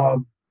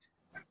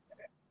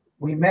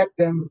 We met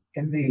them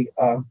in the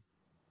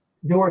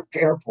Newark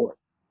airport,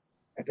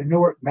 at the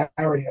Newark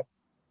Marriott,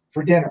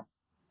 for dinner.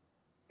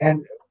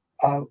 And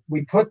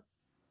we put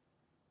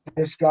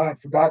this guy, I've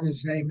forgotten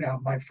his name now,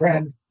 my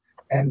friend,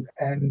 and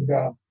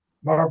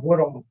Marv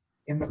Woodall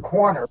in the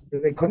corner.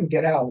 They couldn't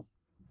get out.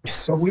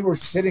 So we were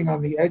sitting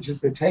on the edge of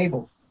the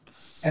table,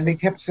 and they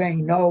kept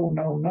saying no,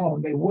 no, no.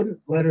 And they wouldn't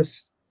let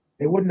us,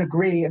 they wouldn't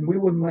agree, and we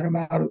wouldn't let them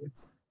out of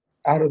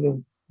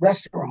the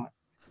restaurant.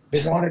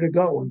 They wanted to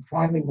go. And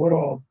finally,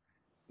 Woodall,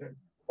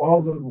 the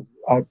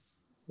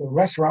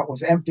restaurant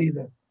was empty.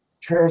 The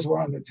chairs were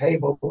on the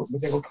table,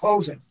 but they were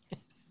closing.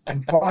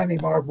 And finally,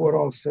 Marv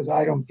Woodall says,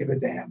 I don't give a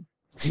damn.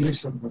 He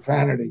used some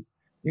profanity.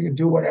 You can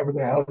do whatever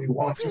the hell you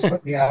want. Just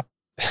let me out.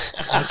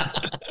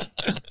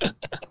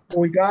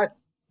 We got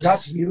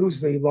to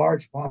use the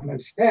large Palma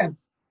stent.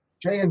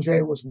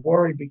 J&J was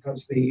worried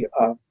because they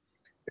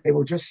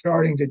were just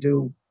starting to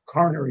do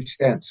coronary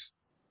stents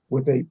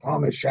with the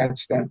Palma shat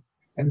stent.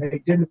 And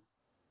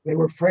they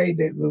were afraid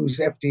they'd lose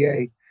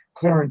FDA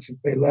clearance if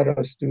they let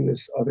us do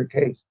this other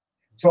case.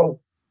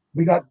 So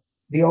we got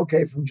the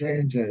okay from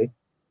J&J.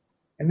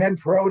 And then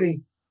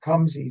Perotti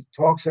comes, he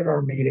talks at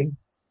our meeting,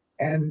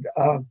 and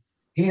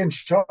he and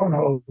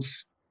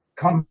Schoenholz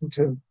come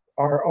to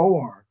our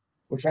OR,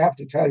 which I have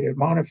to tell you, at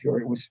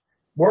Montefiore, it was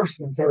worse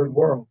than third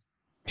world.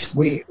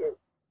 We'd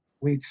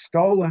we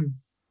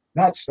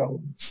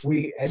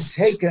had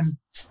taken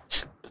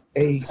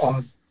a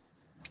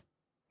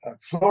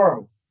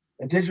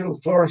digital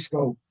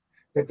fluoroscope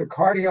that the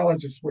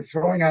cardiologists were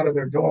throwing out of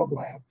their dog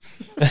lab.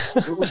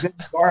 It was in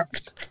the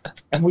garbage.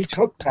 And we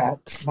took that,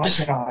 Mike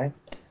and I,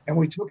 and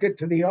we took it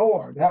to the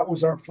OR. That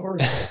was our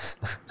fluoroscope.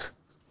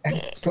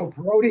 And so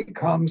Perotti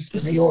comes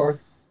to New York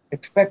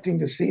expecting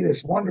to see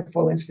this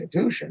wonderful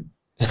institution,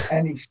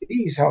 and he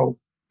sees how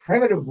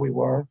primitive we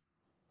were.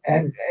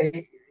 And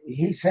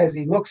he says,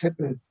 he looks at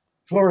the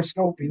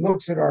fluoroscope, he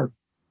looks at our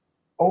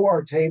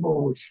OR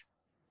table, which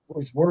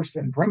was worse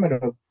than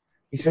primitive.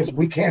 He says,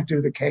 we can't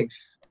do the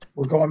case.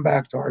 We're going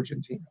back to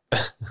Argentina.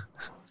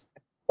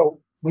 So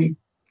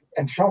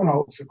and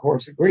Schoenholz, of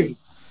course, agreed.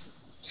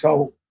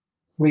 So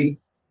we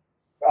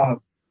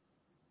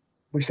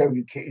said,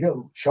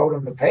 showed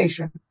him the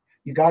patient.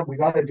 We got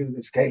to do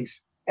this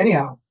case.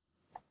 Anyhow,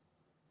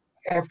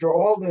 after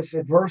all this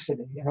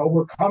adversity and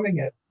overcoming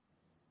it,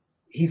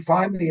 he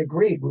finally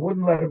agreed. We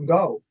wouldn't let him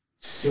go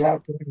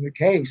without doing the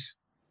case.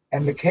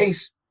 And the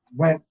case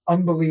went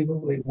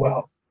unbelievably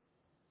well.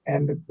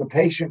 And the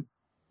patient's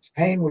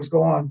pain was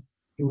gone.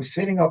 He was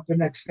sitting up the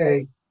next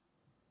day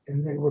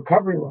in the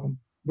recovery room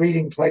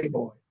reading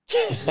Playboy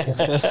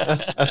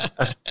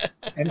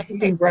and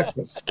eating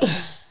breakfast.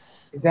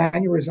 His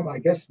aneurysm, I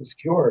guess, was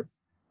cured.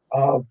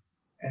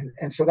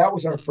 And so that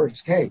was our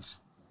first case.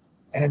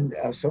 And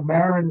so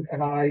Marin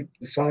and I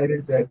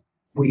decided that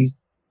we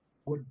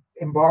would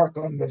embark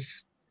on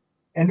this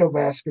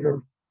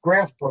endovascular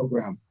graft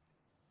program.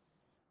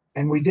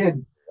 And we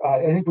did. I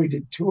think we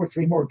did 2 or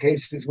 3 more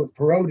cases with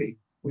Perotti.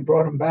 We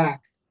brought him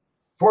back.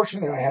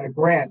 Fortunately, I had a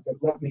grant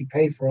that let me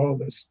pay for all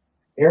this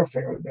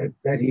airfare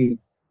that he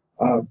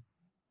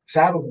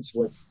saddled us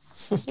with.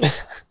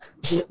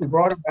 We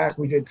brought him back.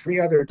 We did 3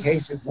 other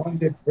cases. One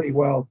did pretty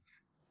well.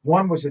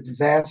 One was a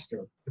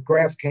disaster. The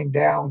graft came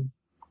down,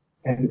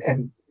 and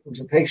it was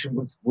a patient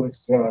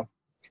with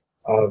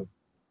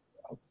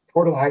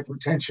portal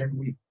hypertension.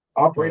 We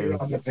operated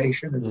on the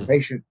patient, and the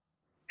patient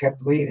kept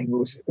bleeding.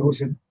 It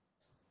was a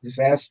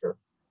disaster.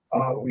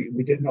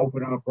 We did an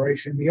open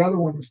operation. The other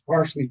one was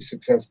partially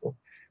successful,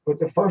 but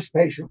the first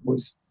patient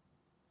was,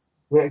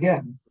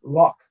 again,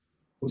 luck,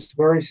 was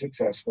very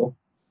successful.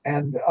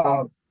 And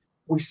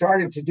we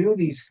started to do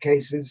these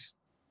cases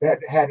that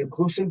had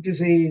occlusive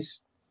disease,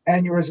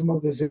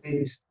 aneurysmal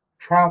disease,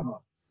 trauma.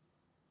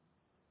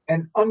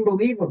 And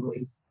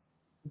unbelievably,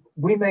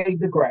 we made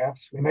the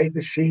grafts, we made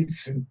the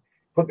sheaths and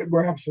put the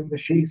grafts in the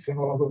sheaths and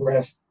all the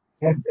rest,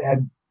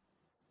 had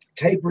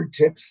tapered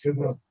tips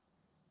to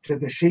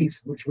the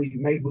sheaths, which we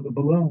made with a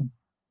balloon.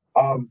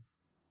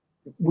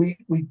 We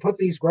put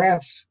these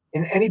grafts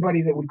in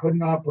anybody that we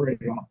couldn't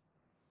operate on.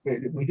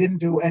 We didn't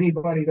do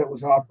anybody that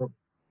was operable,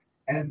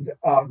 and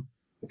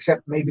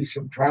except maybe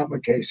some trauma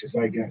cases,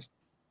 I guess.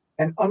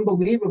 And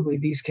unbelievably,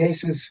 these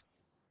cases,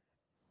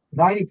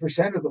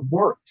 90% of them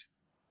worked.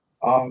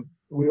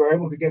 We were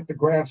able to get the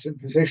grafts in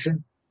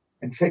position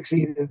and fix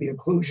either the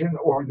occlusion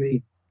or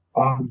the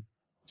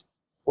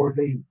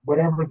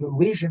whatever the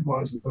lesion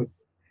was. If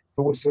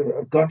it was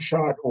a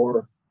gunshot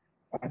or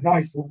a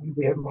knife wound.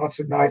 We had lots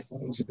of knife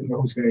wounds in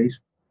those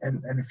days,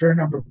 and a fair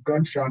number of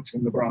gunshots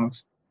in the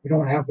Bronx. We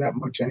don't have that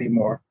much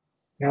anymore.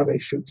 Now they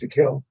shoot to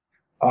kill.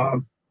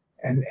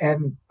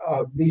 And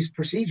these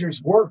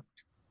procedures worked.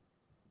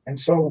 And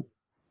so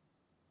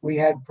we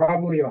had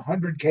probably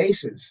 100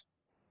 cases.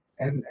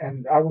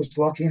 And I was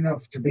lucky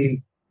enough to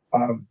be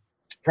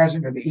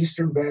president of the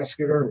Eastern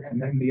Vascular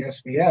and then the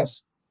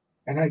SBS.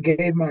 And I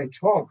gave my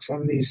talks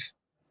on these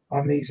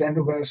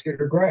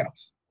endovascular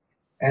grafts.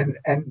 And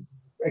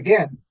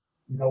again,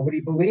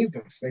 nobody believed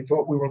us. They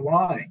thought we were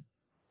lying.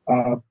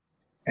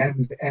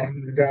 And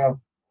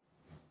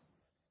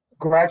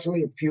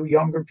gradually, a few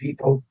younger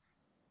people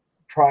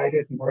tried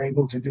it and were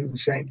able to do the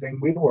same thing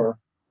we were,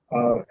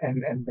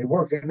 and they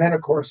worked. And then,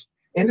 of course,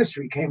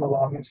 industry came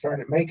along and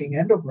started making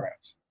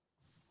endografts,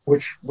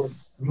 which were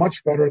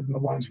much better than the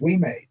ones we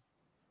made.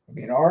 I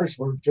mean, ours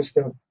were just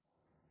a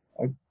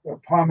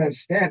Pomez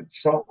stent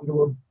sewn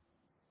into a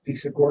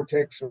piece of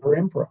Gore-Tex or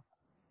Impra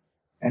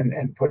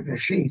and put in a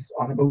sheath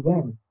on a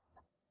balloon.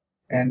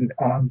 And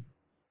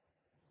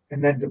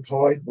then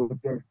deployed with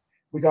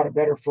we got a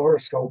better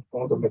fluoroscope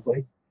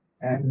ultimately,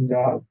 and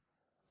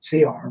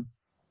C-arm.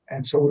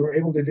 And so we were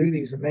able to do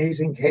these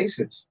amazing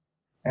cases.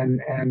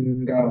 And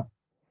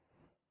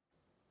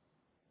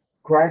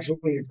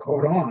gradually it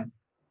caught on,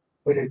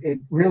 but it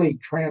really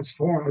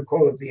transformed. I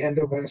call it the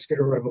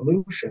endovascular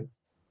revolution.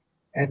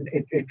 And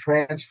it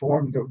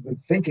transformed the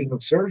thinking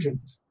of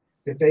surgeons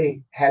that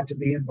they had to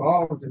be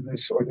involved in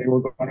this or they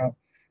were going to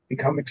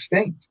become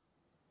extinct.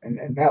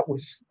 And that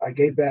was, I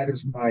gave that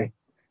as my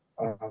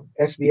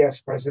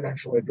SBS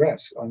presidential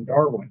address on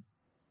Darwin.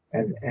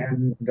 And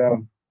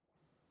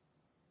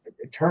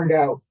it turned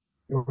out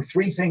there were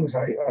three things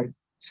I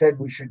said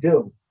we should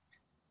do.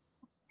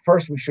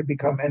 First, we should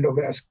become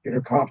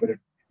endovascular competent.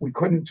 We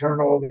couldn't turn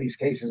all of these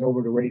cases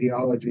over to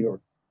radiology or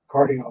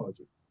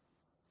cardiology.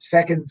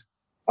 Second,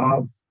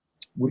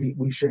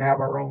 we should have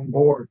our own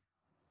board.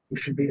 We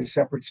should be a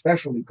separate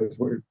specialty because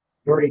we're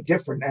very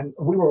different. And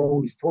we were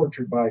always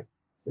tortured by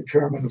the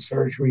chairman of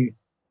surgery,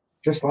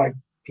 just like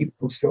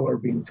people still are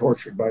being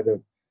tortured by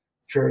the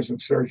chairs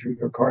of surgery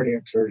or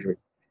cardiac surgery.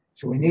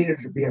 So we needed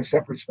to be a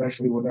separate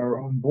specialty with our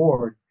own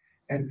board.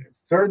 And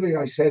thirdly,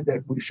 I said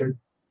that we should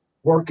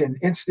work in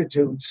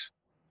institutes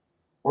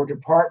or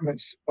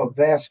departments of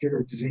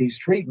vascular disease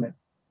treatment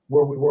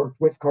where we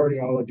worked with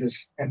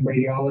cardiologists and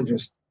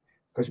radiologists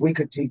because we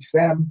could teach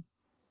them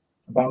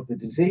about the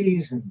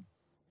disease and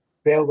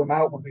bail them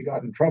out when they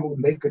got in trouble,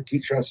 and they could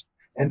teach us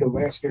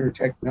endovascular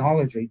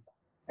technology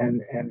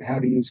and how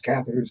to use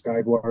catheters,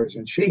 guide wires,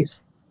 and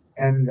sheaths.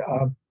 And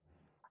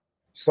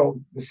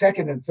so the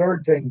second and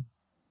third thing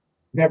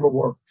never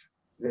worked.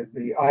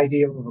 The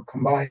idea of a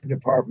combined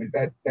department,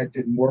 that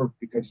didn't work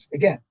because,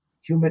 again,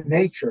 human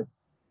nature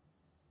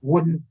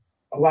wouldn't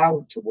allow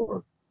it to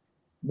work.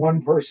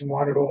 One person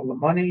wanted all the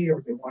money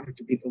or they wanted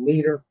to be the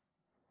leader.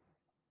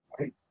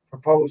 I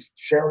proposed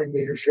sharing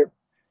leadership,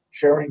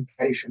 sharing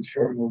patients,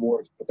 sharing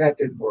rewards, but that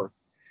didn't work.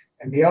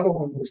 And the other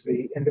one was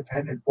the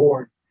independent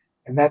board,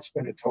 and that's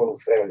been a total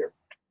failure.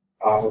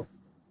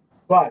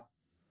 But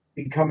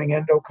becoming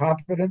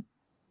endocompetent,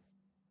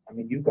 I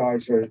mean, you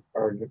guys are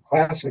the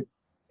classic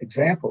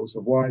examples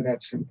of why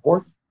that's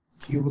important.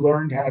 You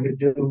learned how to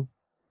do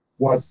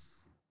what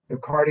the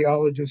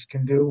cardiologist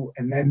can do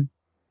and then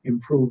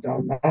improved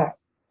on that.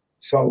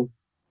 So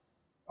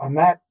on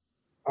that,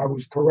 I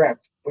was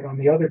correct, but on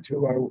the other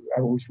two, I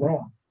was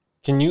wrong.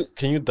 Can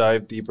you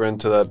dive deeper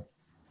into that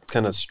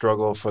kind of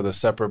struggle for the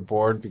separate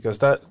board? Because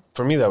that,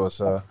 for me, that was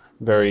a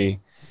very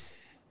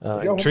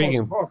intriguing.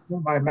 It almost cost me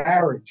my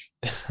marriage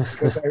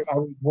because I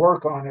would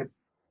work on it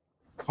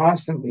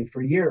constantly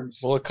for years.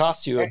 Well, it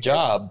costs you a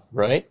job,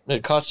 right?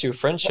 It costs you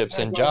friendships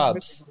and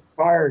jobs.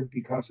 Fired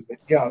because of it.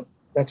 Yeah,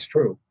 that's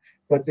true.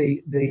 But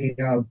the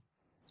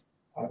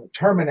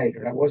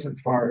terminated. I wasn't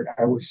fired.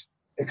 I was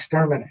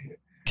exterminated.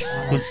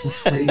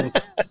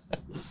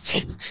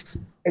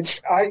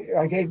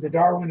 I gave the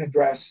Darwin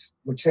address,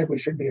 which said we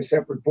should be a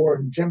separate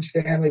board. And Jim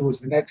Stanley was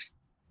the next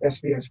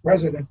SBS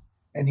president,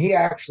 and he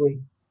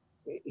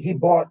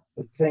bought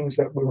the things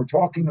that we were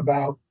talking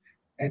about,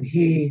 and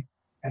he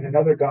and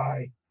another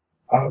guy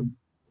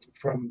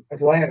from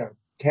Atlanta,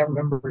 can't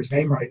remember his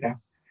name right now,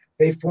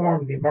 they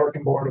formed the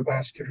American Board of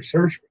Vascular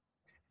Surgery.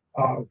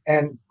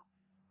 And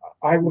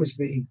I was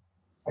the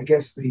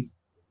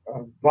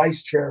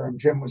vice chair, and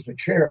Jim was the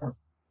chair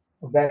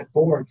of that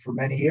board for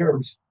many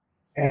years.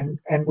 And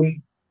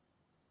we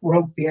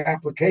wrote the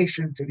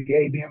application to the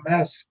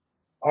ABMS.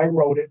 I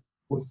wrote it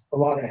with a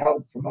lot of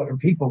help from other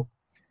people.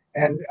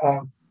 And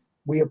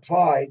we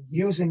applied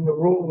using the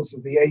rules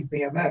of the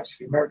ABMS,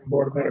 the American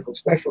Board of Medical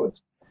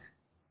Specialists.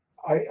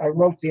 I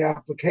wrote the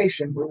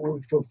application where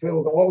we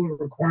fulfilled all the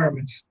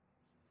requirements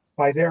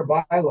by their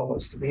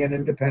bylaws to be an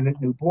independent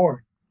new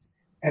board.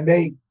 And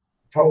they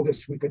told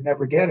us we could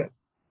never get it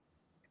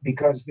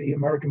because the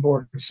American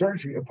Board of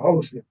Surgery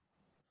opposed it.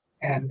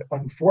 And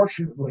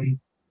unfortunately,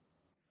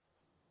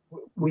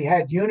 we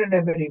had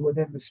unanimity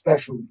within the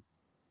specialty,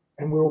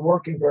 and we were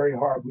working very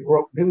hard. We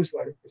wrote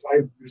newsletters.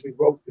 I usually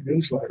wrote the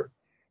newsletter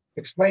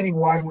explaining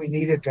why we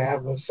needed to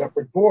have a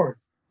separate board,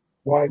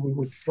 why we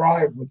would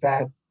thrive with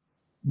that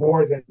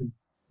more than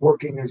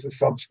working as a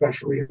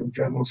subspecialty of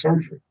general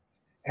surgery,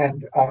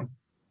 and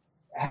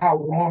how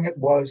wrong it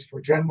was for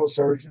general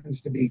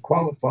surgeons to be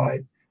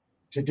qualified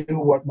to do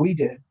what we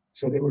did.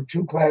 So there were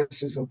two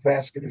classes of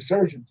vascular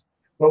surgeons,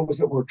 those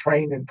that were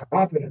trained and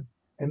competent,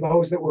 and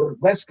those that were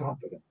less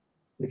competent,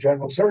 the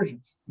general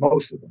surgeons,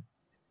 most of them.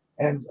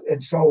 And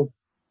so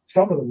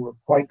some of them were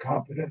quite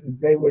competent, and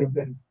they would have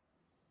been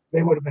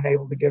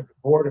able to get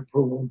board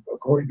approval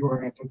according to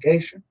our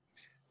application.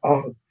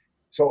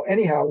 So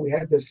anyhow, we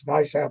had this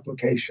nice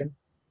application.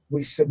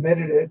 We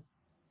submitted it,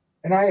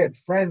 and I had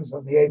friends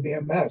on the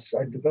ABMS.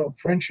 I developed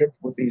friendship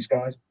with these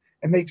guys,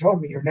 and they told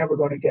me, "You're never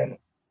going to get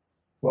it."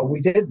 Well, we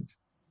didn't.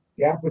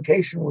 The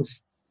application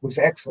was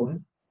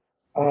excellent,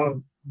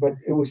 but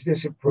it was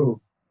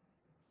disapproved.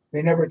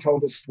 They never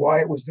told us why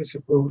it was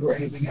disapproved or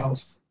anything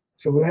else.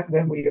 So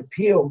then we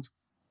appealed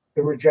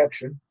the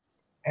rejection,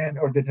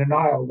 or the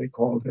denial, they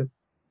called it.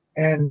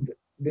 And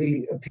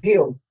the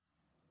appeal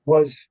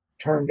was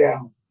turned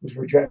down, was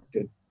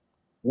rejected.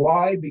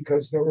 Why?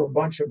 Because there were a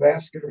bunch of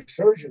vascular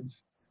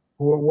surgeons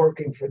who were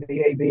working for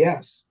the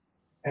ABS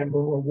and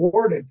were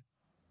rewarded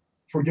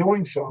for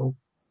doing so.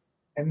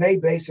 And they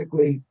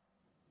basically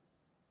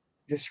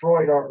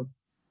destroyed our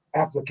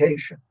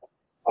application.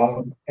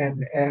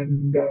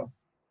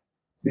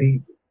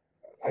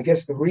 I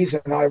guess the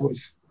reason I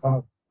was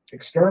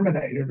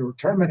exterminated or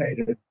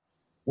terminated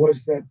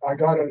was that I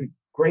got a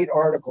great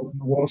article in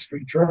the Wall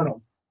Street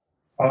Journal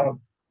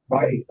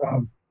by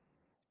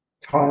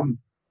Tom.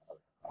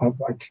 I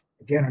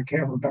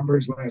can't remember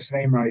his last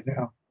name right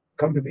now.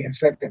 Come to me in a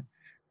second.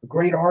 A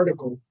great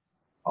article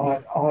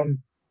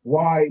on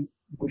why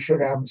we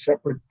should have a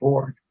separate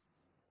board,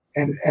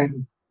 and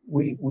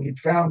we had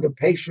found a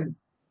patient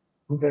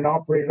who'd been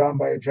operated on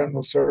by a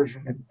general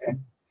surgeon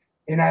and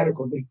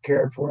inadequately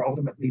cared for,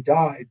 ultimately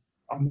died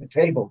on the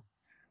table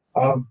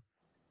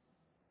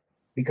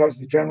because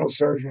the general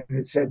surgeon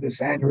had said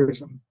this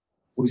aneurysm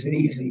was an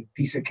easy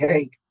piece of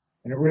cake,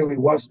 and it really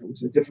wasn't. It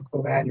was a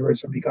difficult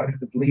aneurysm. He got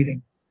into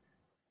bleeding.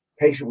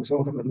 The patient was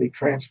ultimately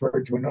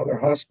transferred to another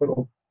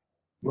hospital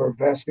where a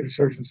vascular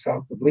surgeon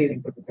stopped the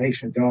bleeding, but the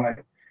patient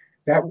died.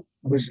 That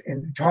was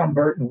Tom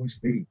Burton was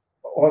the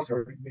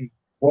author in the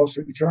Wall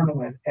Street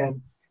Journal,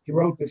 and he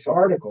wrote this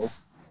article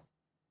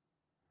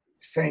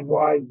saying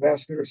why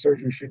vascular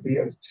surgery should be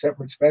a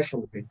separate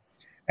specialty.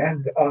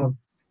 And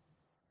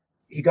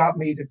he got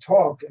me to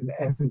talk,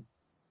 and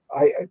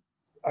I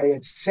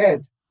had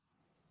said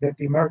that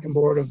the American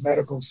Board of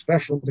Medical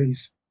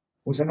Specialties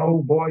was an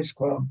old boys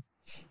club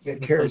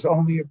that cares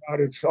only about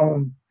its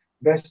own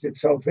vested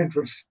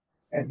self-interest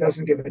and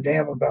doesn't give a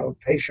damn about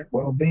patient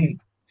well-being.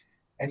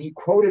 And he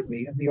quoted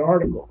me in the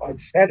article. I'd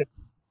said it,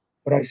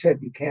 but I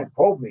said, "You can't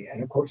quote me."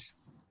 And of course,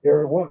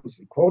 there it was.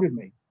 He quoted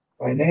me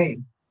by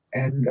name.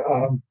 And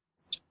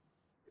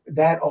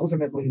that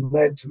ultimately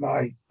led to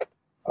my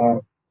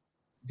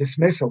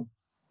dismissal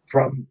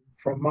from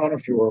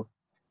Montefiore,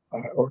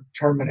 or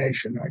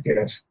termination, I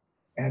guess.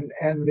 And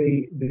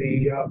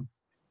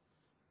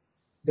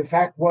the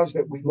fact was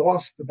that we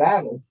lost the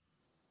battle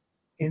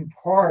in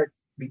part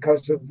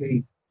because of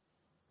the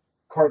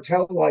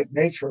cartel-like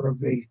nature of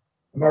the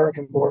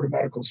American Board of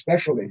Medical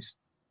Specialties,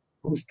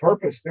 whose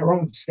purpose, their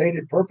own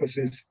stated purpose,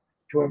 is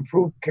to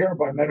improve care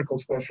by medical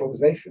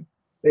specialization.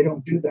 They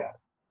don't do that.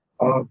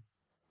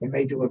 They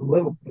may do it a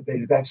little, but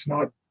that's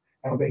not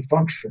how they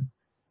function.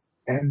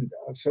 And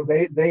so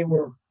they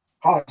were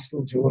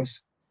hostile to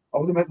us.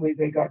 Ultimately,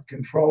 they got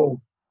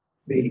control.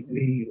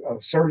 The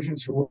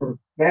surgeons who were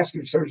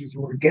vascular surgeons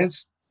who were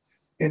against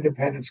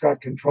independence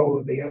got control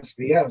of the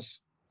SBS,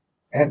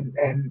 and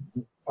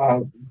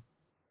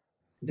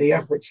the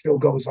effort still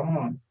goes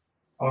on,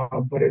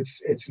 but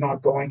it's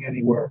not going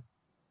anywhere.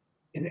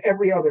 In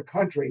every other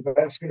country,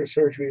 vascular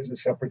surgery is a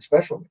separate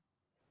specialty,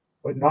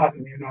 but not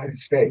in the United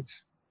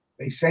States.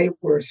 They say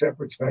we're a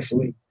separate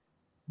specialty.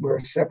 We're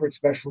a separate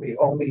specialty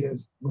only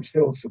as we're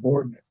still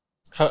subordinate.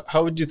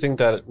 How would you think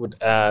that it would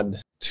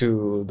add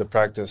to the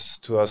practice,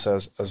 to us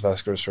as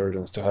vascular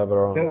surgeons, to have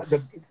our own?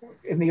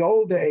 In the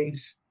old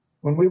days,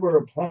 when we were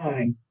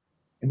applying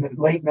in the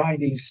late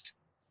 90s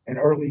and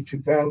early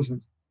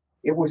 2000s,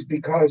 it was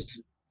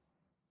because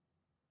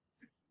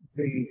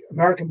the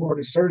American Board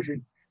of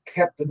Surgery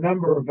kept the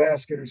number of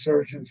vascular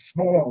surgeons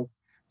small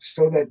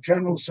so that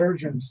general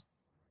surgeons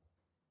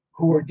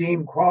who were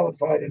deemed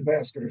qualified in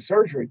vascular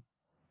surgery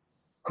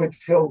could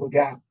fill the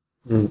gap.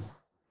 Mm.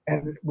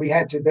 And we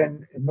had to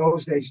then, in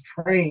those days,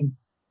 train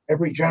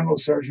every general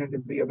surgeon to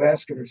be a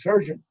vascular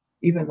surgeon,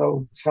 even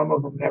though some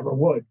of them never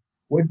would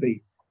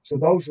be. So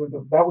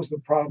that was the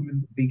problem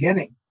in the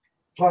beginning.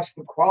 Plus,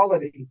 the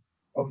quality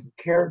of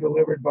care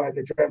delivered by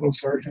the general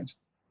surgeons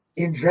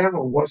in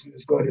general wasn't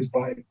as good as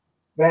by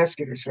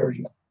vascular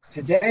surgeons.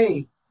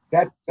 Today,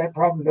 that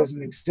problem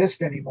doesn't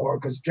exist anymore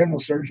because general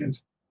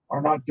surgeons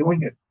are not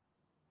doing it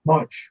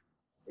much,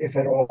 if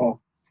at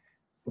all.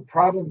 The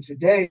problem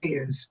today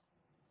is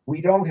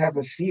we don't have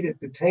a seat at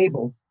the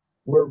table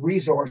where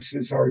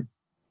resources are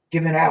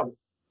given out.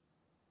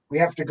 We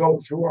have to go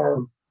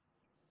through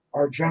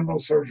our general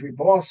surgery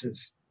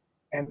bosses,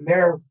 and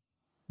their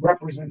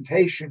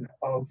representation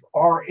of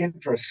our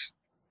interests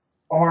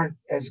aren't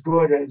as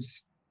good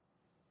as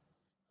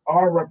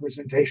our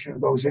representation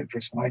of those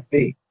interests might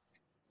be.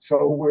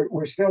 So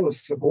we're still a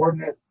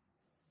subordinate,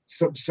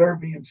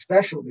 subservient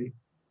specialty,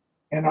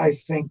 and I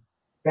think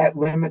that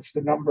limits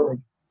the number of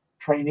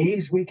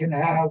trainees we can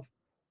have.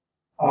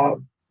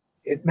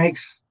 It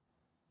makes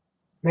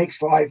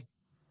life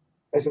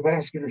as a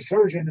vascular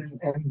surgeon,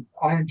 and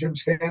I and Jim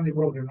Stanley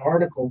wrote an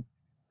article,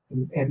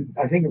 and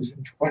I think it was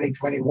in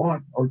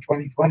 2021 or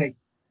 2020,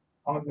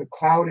 on the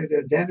clouded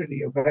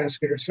identity of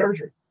vascular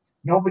surgery.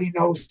 Nobody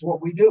knows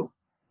what we do.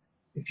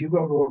 If you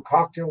go to a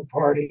cocktail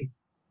party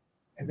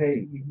and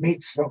you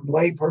meet some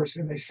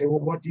layperson, they say, well,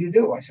 what do you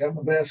do? I say, I'm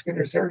a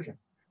vascular surgeon.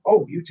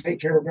 Oh, you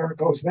take care of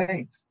varicose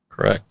veins.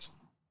 Correct.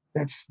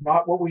 That's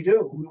not what we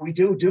do. We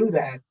do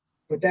that,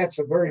 but that's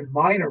a very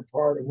minor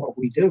part of what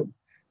we do.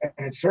 And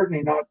it's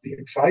certainly not the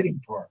exciting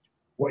part.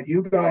 What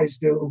you guys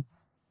do,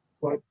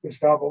 what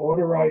Gustavo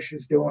Oderreich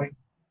is doing,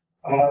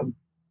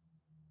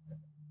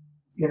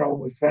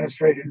 with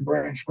fenestrated and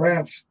branch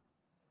grafts,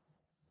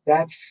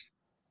 that's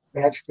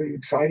the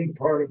exciting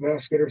part of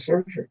vascular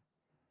surgery.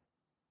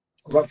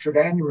 Ruptured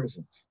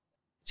aneurysms.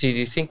 See, do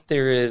you think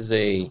there is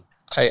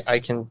I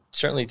can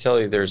certainly tell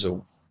you there's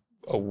a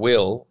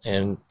will,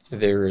 and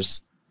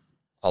there's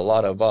a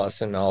lot of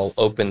us, and I'll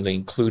openly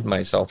include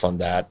myself on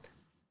that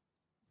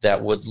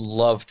would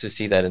love to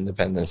see that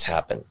independence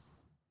happen.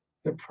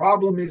 The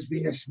problem is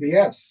the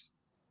SBS.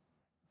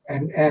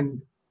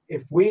 And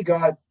if we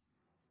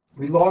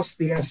lost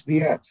the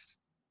SBS,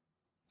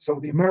 so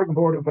the American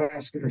Board of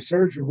Vascular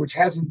Surgery, which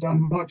hasn't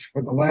done much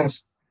for the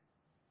last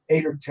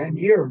 8 or 10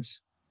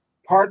 years,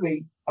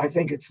 partly I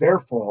think it's their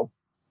fault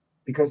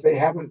because they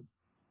haven't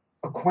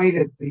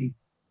acquainted the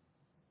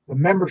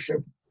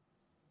membership,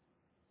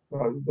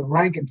 the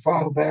rank and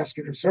file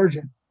vascular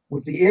surgeon,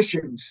 with the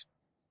issues.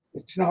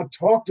 It's not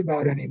talked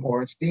about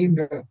anymore. It's deemed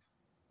a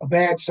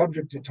bad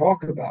subject to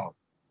talk about,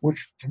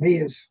 which to me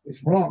is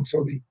wrong.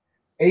 So the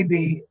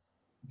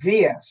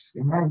ABVS,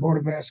 the American Board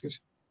of Vascular,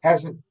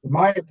 hasn't, in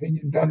my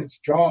opinion, done its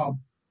job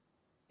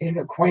in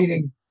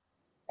acquainting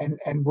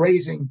and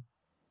raising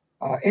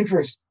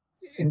interest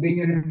in being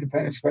an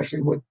independent,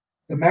 especially with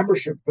the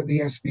membership of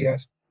the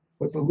SBS.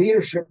 But the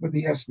leadership of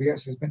the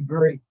SBS has been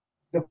very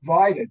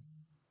divided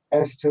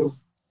as to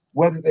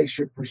whether they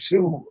should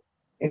pursue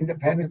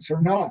independence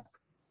or not.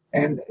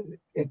 And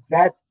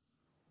that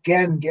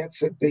again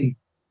gets at the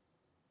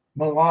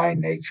malign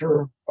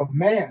nature of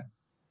man.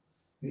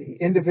 The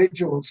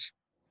individuals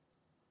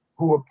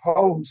who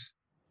oppose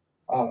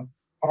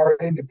our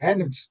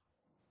independence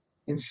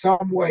in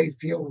some way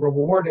feel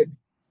rewarded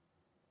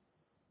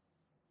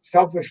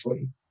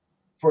selfishly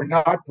for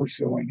not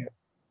pursuing it.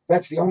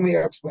 That's the only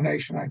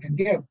explanation I can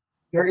give.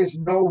 There is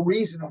no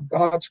reason on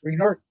God's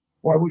green earth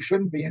why we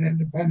shouldn't be an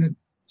independent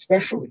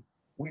specialty.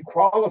 We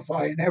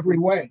qualify in every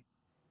way,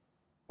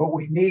 but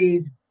we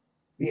need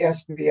the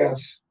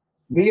SBS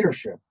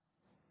leadership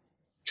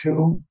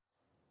to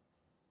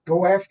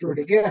go after it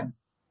again.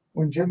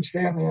 When Jim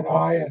Stanley and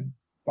I and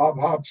Bob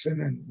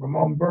Hobson and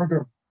Ramon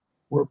Berger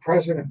were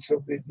presidents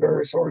of the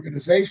various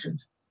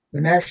organizations,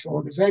 the national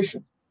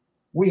organizations,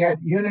 we had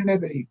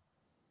unanimity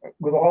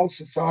with all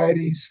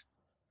societies,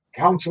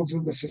 councils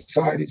of the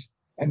societies,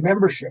 and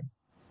membership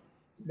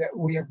that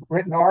we have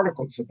written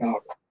articles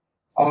about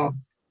it.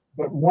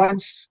 But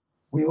once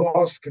we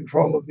lost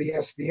control of the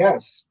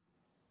SBS,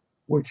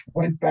 which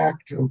went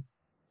back to,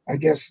 I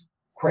guess,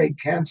 Craig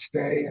Kent's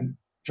day and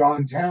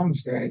John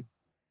Towns' day,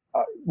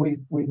 we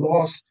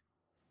lost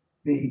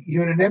the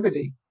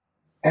unanimity.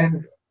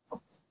 And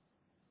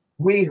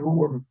we who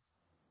were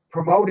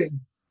promoting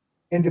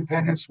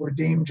independence were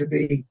deemed to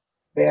be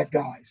bad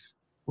guys.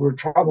 we're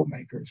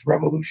troublemakers,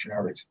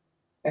 revolutionaries.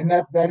 And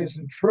that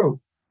isn't true.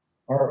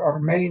 Our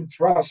main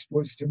thrust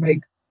was to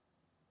make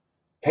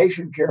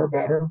patient care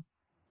better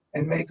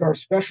and make our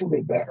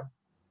specialty better.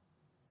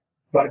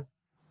 But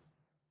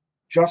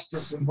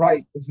justice and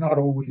right does not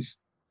always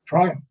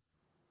triumph.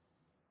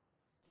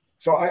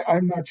 So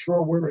I'm not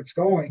sure where it's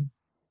going.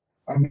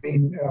 I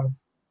mean,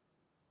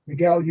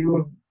 Miguel, you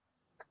have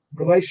a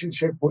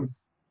relationship with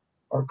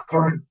our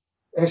current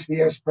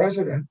SBS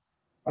president.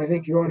 I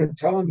think you ought to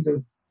tell him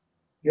to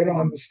get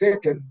on the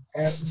stick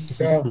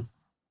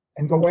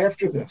and go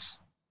after this.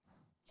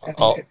 And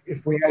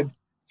if we had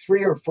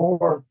 3 or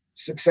 4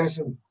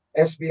 successive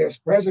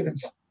SBS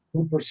presidents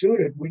who pursued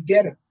it, we'd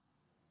get it.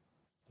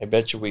 I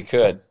bet you we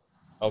could.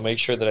 I'll make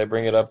sure that I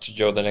bring it up to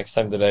Joe the next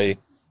time that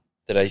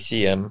I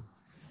see him.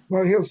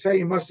 Well, he'll say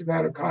you must have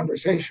had a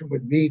conversation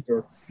with Veith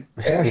or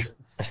Asher,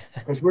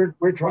 because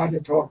we're trying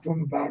to talk to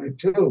him about it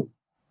too.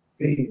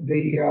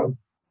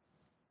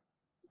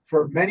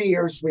 For many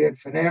years we had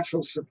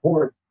financial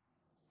support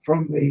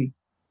from the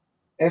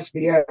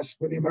SBS,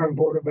 for the American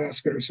Board of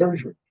Vascular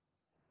Surgery,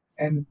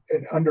 and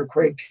under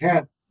Craig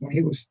Kent, when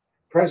he was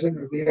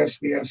president of the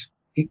SBS,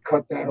 he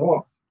cut that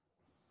off,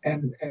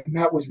 and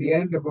that was the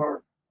end of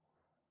our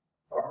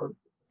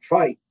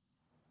fight.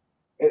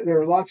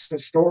 There are lots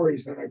of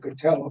stories that I could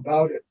tell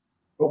about it,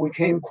 but we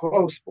came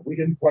close, but we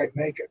didn't quite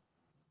make it.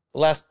 The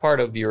last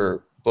part of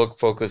your book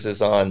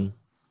focuses on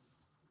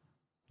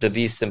the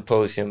Veith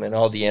Symposium and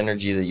all the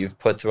energy that you've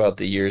put throughout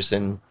the years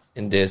in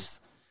this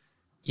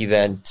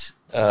event.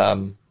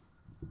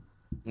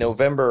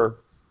 November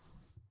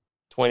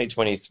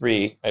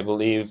 2023, I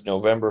believe,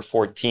 November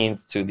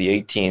 14th to the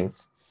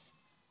 18th,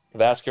 the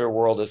vascular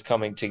world is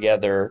coming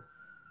together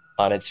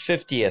on its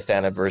 50th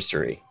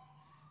anniversary.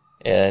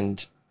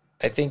 And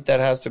I think that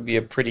has to be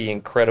a pretty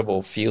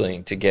incredible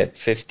feeling to get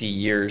 50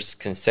 years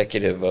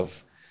consecutive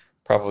of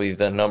probably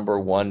the number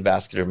one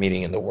vascular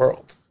meeting in the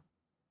world.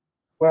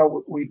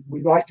 Well, we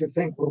like to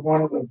think we're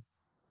one of the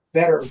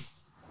better,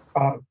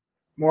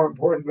 more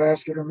important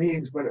vascular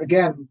meetings. But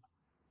again,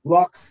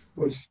 luck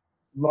was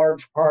a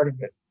large part of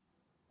it.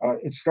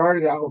 It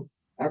started out,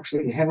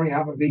 actually, Henry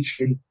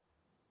Hamavici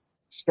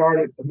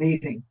started the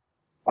meeting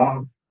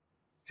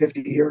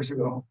 50 years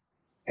ago.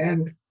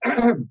 And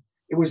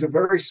it was a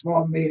very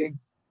small meeting.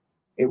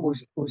 It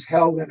was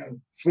held in a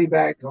flea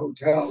bag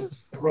hotel,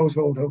 the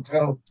Roosevelt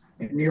Hotel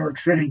in New York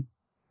City.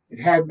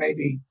 It had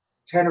maybe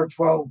 10 or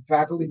 12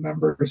 faculty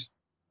members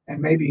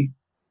and maybe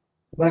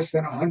less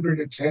than 100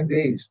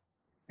 attendees.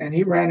 And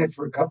he ran it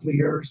for a couple of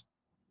years.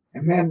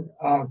 And then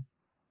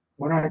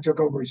when I took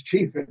over as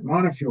chief at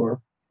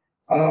Montefiore,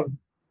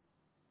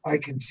 I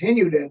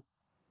continued it,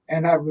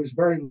 and I was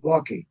very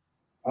lucky.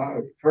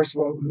 First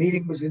of all, the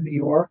meeting was in New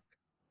York,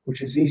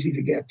 which is easy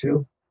to get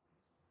to.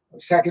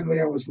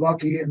 Secondly, I was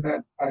lucky in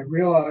that I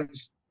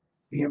realized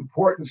the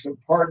importance of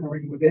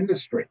partnering with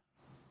industry.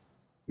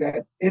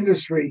 That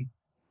industry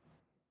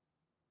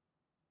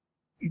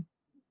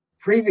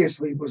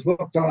previously was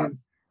looked on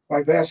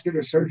by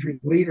vascular surgery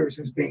leaders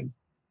as being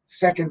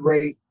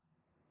second-rate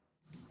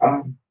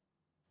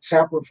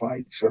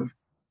saprophytes or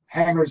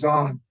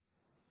hangers-on.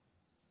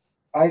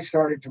 I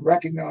started to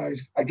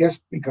recognize, I guess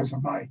because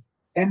of my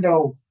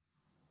endo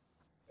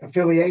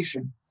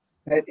affiliation,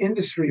 that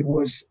industry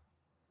was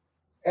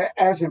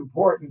as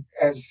important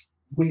as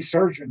we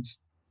surgeons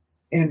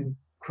in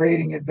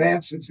creating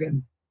advances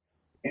in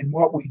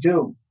what we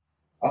do,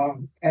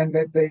 and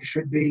that they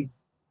should be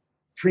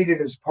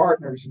treated as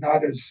partners,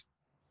 not as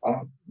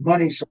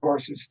money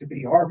sources to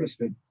be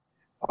harvested.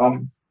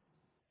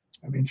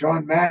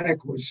 John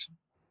Manick was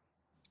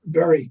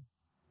very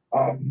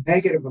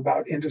negative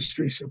about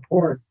industry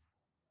support.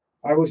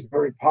 I was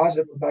very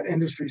positive about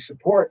industry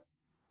support,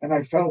 and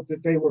I felt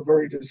that they were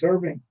very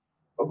deserving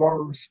of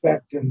our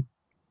respect and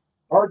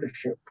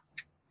partnership.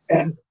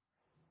 And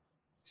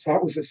so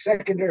that was a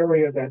second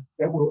area that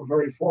we were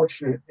very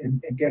fortunate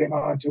in getting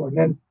onto. And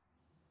then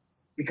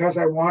because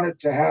I wanted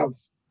to have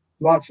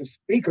lots of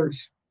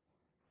speakers,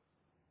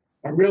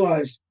 I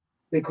realized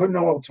they couldn't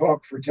all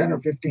talk for 10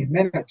 or 15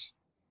 minutes.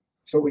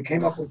 So we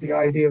came up with the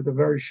idea of the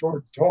very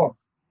short talk.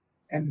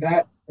 And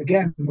that,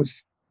 again,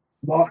 was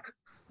luck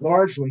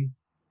largely,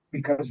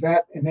 because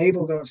that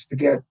enabled us to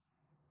get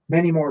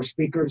many more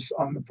speakers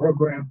on the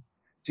program,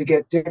 to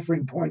get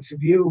differing points of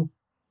view,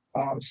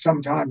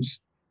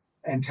 sometimes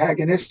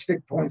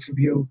antagonistic points of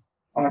view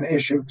on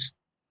issues.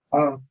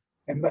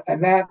 And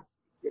that,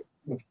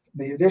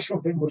 the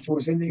additional thing, which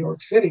was in New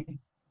York City,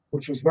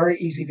 which was very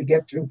easy to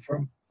get to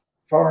from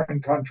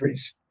foreign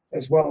countries,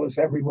 as well as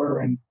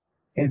everywhere in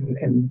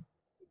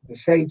the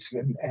States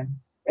and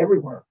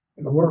everywhere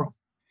in the world.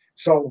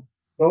 So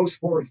those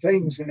 4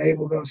 things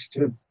enabled us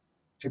to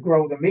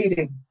grow the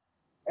meeting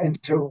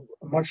into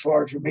a much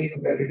larger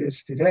meeting than it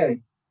is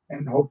today.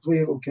 And hopefully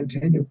it will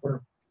continue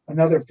for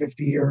another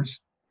 50 years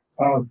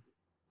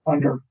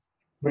under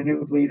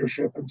renewed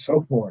leadership and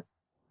so forth.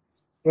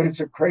 But it's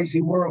a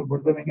crazy world.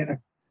 We're living in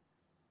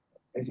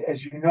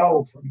as you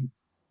know from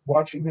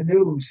watching the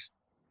news,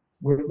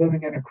 we're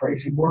living in a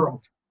crazy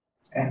world.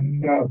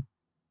 And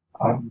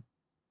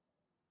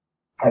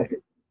I,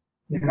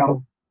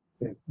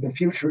 the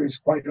future is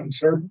quite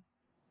uncertain.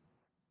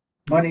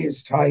 Money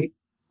is tight.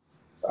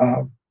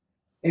 Uh,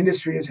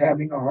 Industry is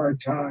having a hard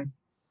time.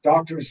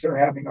 Doctors are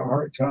having a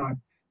hard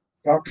time.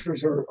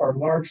 Doctors are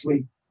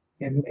largely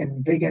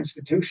in big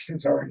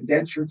institutions are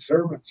indentured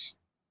servants.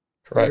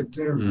 Correct.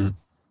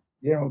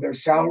 They're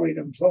salaried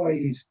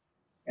employees,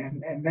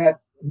 and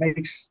that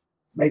makes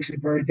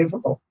it very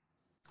difficult.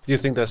 Do you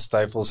think that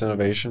stifles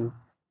innovation,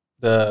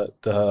 the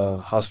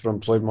hospital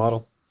employed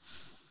model?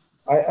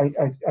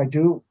 I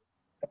do.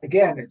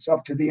 Again, it's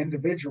up to the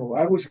individual.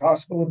 I was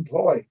hospital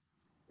employed.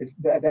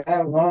 That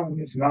alone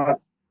is not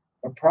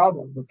a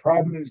problem. The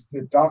problem is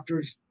that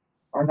doctors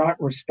are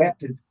not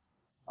respected.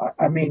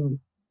 I mean,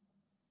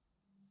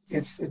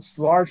 it's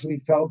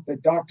largely felt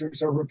that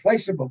doctors are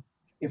replaceable.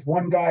 If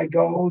one guy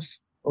goes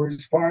or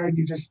is fired,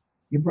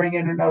 you bring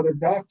in another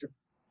doctor.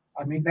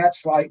 I mean,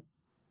 that's like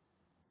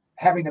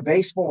having a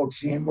baseball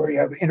team where you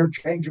have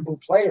interchangeable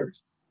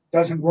players.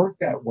 Doesn't work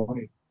that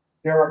way.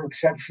 There are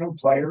exceptional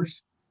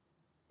players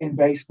in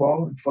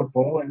baseball and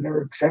football, and there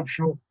are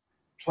exceptional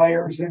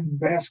players in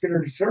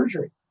vascular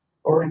surgery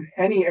or in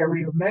any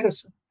area of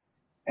medicine.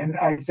 And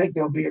I think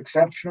they'll be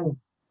exceptional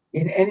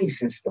in any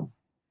system.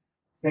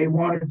 They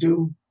want to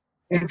do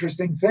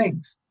interesting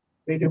things.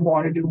 They do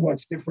want to do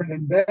what's different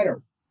and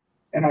better.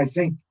 And I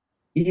think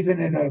even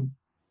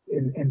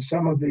in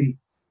some of the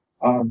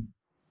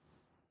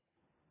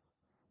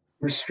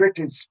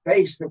restricted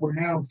space that we're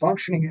now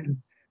functioning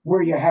in,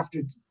 where you have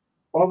to,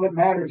 all that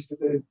matters to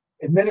the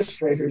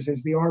administrators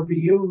is the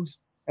RVUs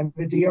and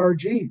the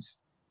DRGs.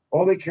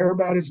 All they care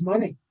about is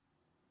money.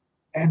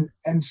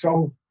 And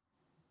so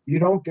you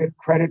don't get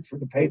credit for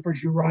the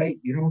papers you write.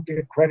 You don't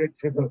get credit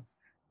for the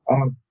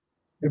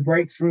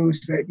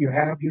breakthroughs that you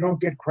have. You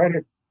don't get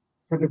credit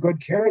for the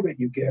good care that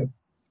you give.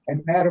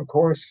 And that, of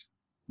course,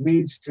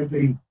 leads to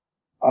the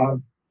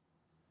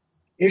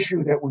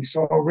issue that we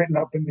saw written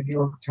up in the New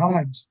York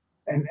Times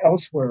and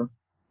elsewhere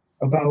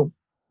about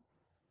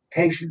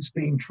patients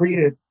being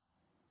treated.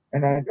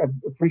 And I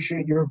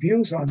appreciate your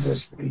views on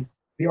this.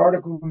 The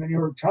article in the New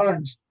York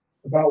Times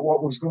about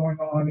what was going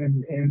on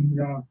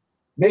in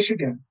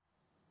Michigan,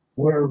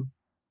 where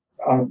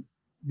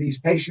these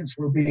patients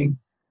were being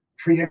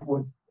treated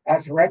with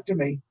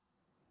atherectomy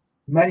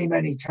many,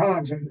 many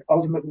times and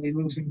ultimately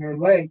losing their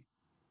leg.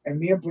 And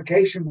the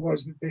implication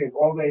was that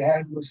all they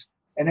had was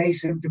an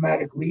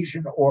asymptomatic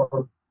lesion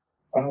or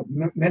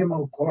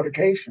minimal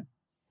claudication.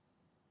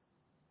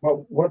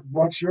 Well,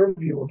 what's your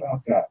view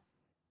about that?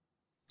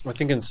 I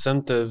think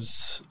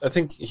incentives. I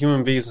think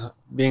human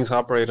beings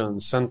operate on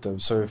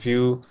incentives. So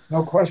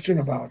no question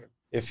about it.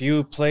 If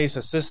you place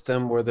a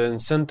system where the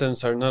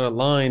incentives are not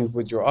aligned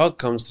with your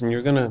outcomes, then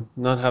you're gonna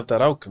not have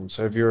that outcome.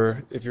 So if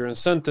your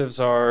incentives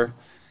are,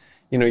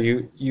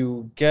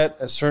 you get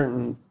a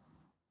certain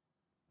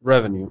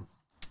revenue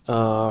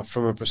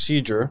from a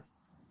procedure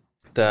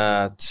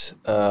that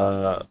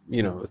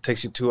it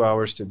takes you 2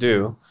 hours to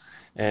do,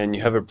 and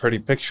you have a pretty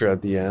picture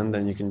at the end,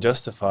 and you can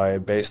justify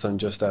it based on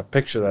just that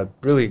picture that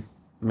really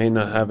may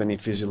not have any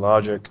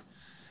physiologic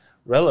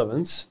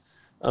relevance,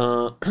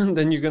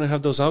 then you're going to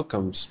have those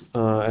outcomes.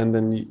 And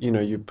then,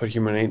 you put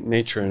human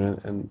nature in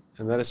it. And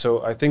that is,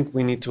 so I think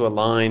we need to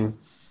align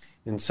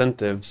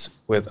incentives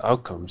with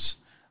outcomes.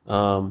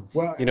 I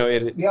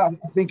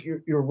think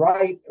you're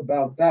right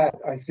about that.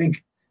 I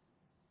think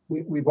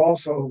we've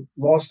also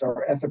lost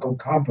our ethical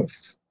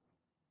compass.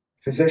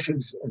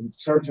 Physicians and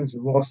surgeons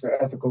have lost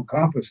their ethical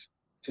compass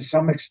to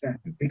some extent,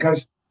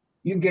 because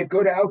you can get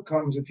good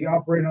outcomes if you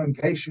operate on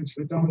patients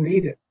that don't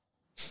need it.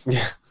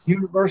 Yeah.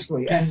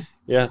 Universally. And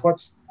yeah.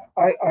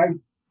 I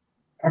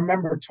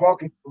remember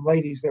talking to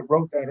ladies that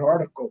wrote that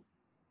article.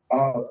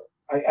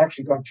 I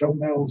actually got Joe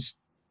Mills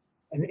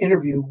an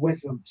interview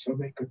with them so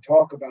they could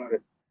talk about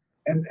it.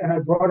 And I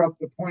brought up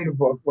the point of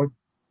what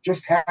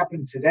just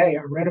happened today.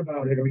 I read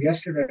about it, or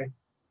yesterday,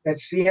 that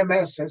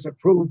CMS has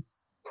approved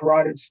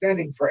carotid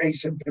stenting for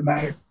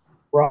asymptomatic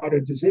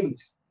carotid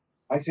disease.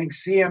 I think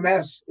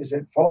CMS is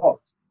at fault.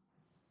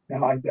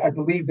 Now, I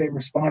believe they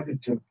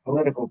responded to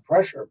political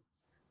pressure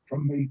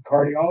from the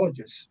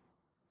cardiologists,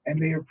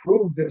 and they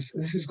approved this.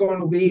 This is going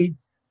to lead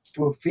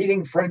to a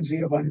feeding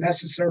frenzy of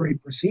unnecessary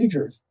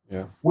procedures,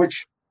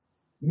 which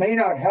may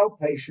not help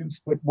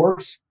patients, but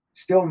worse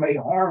still may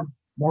harm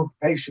more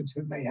patients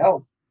than they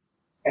help.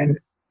 And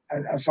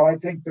so I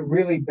think the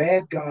really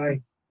bad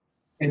guy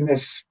in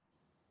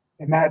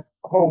that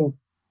whole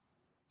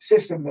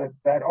system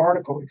that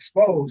article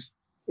exposed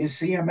is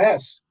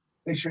CMS.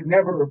 They should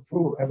never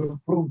have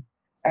approved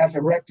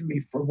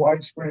atherectomy for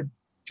widespread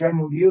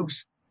general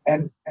use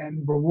and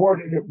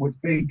rewarded it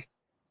with big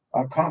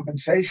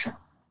compensation.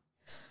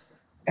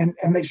 And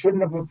they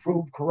shouldn't have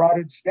approved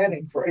carotid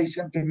stenting for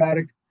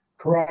asymptomatic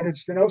carotid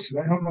stenosis.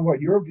 I don't know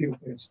what your view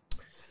is.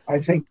 I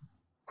think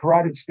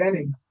carotid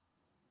stenting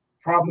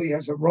probably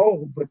has a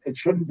role, but it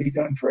shouldn't be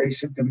done for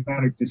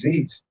asymptomatic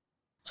disease.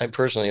 I'm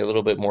personally a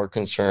little bit more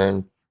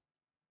concerned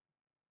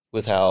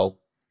with how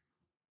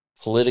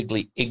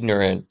politically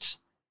ignorant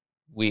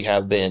we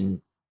have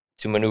been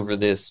to maneuver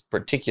this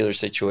particular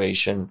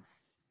situation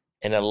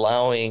and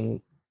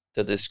allowing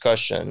the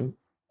discussion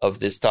of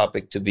this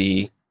topic to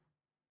be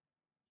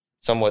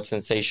somewhat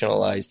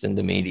sensationalized in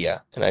the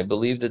media. And I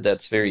believe that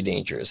that's very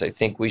dangerous. I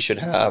think we should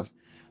have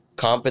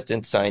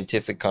competent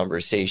scientific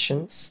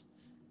conversations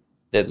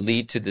that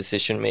lead to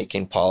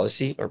decision-making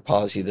policy, or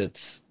policy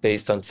that's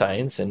based on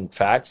science and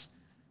facts.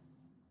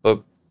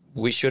 But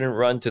we shouldn't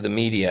run to the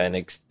media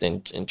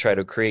and try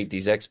to create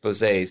these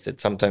exposés that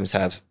sometimes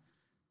have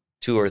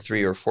 2 or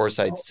 3 or 4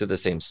 sides to the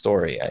same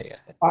story.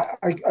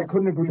 I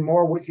couldn't agree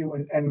more with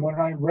you. And when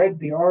I read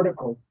the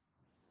article,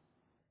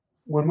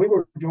 when we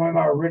were doing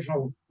our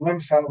original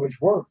limb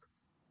salvage work,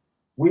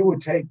 we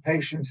would take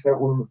patients that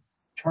were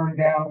turned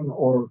down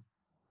or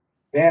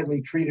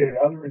badly treated at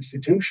other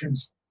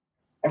institutions,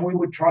 and we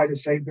would try to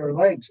save their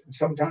legs. And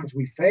sometimes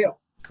we failed.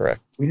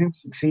 Correct. We didn't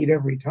succeed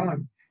every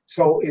time.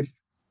 So if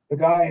the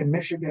guy in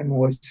Michigan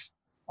was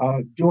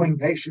doing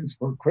patients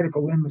for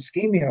critical limb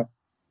ischemia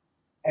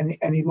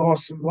and he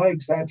lost some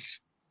legs,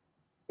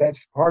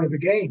 that's part of the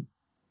game.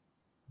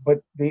 But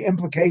the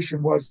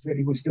implication was that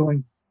he was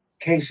doing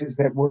cases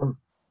that were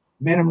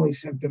minimally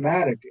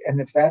symptomatic. And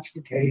if that's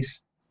the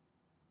case,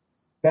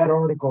 that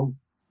article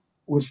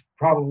was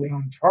probably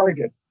on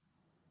target.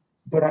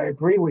 But I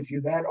agree with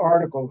you, that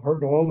article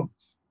hurt all of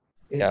us.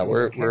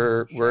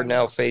 We're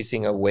now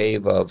facing a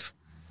wave of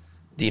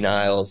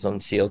denials on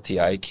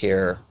CLTI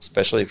care,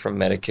 especially from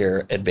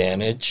Medicare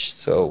Advantage.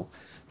 So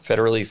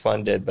federally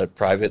funded but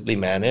privately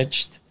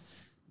managed.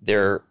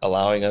 They're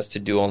allowing us to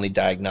do only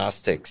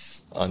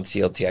diagnostics on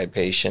CLTI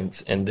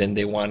patients, and then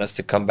they want us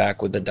to come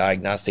back with a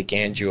diagnostic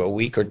angio a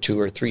week or 2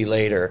 or 3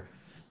 later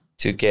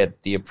to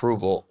get the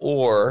approval,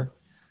 or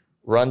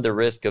run the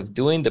risk of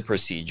doing the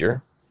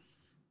procedure,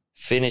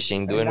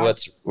 finishing, doing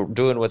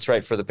what's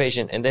right for the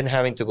patient, and then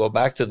having to go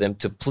back to them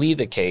to plead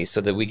the case so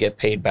that we get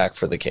paid back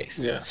for the case.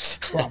 Yeah.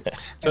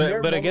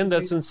 But again,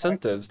 that's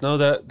incentives. No,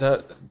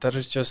 that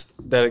is just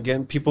that.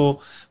 Again,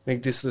 people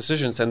make these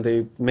decisions and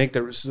they make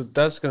so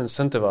that's going to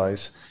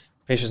incentivize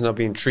patients not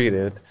being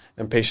treated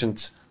and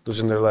patients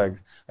losing their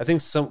legs. I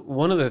think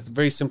one of the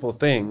very simple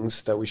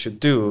things that we should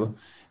do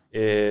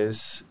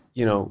is,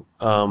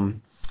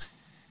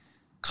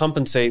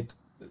 compensate,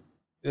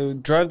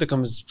 drive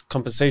the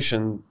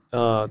compensation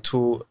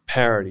to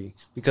parity.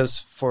 Because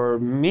for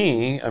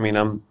me, I mean,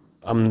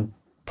 I'm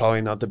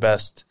probably not the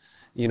best,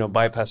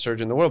 bypass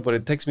surgeon in the world, but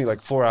it takes me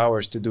like 4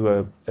 hours to do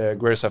a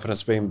greater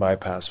saphenous vein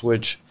bypass,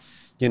 which,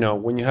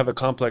 when you have a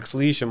complex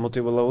lesion,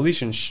 multiple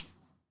lesion,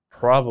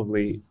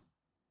 probably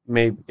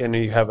and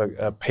you have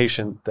a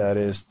patient that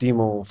is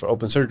demo for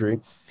open surgery,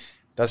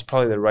 that's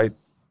probably the right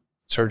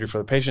surgery for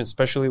the patient,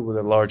 especially with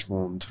a large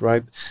wound,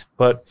 right?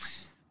 But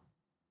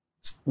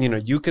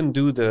you can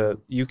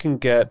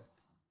get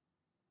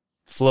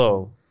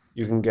flow,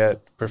 you can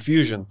get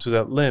perfusion to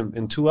that limb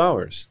in 2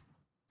 hours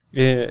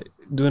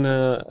doing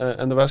an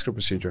endovascular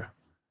procedure.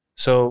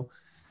 So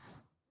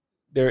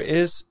there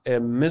is a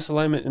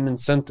misalignment in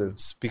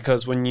incentives,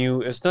 because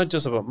it's not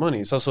just about money,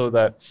 it's also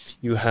that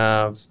you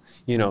have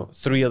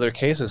 3 other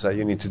cases that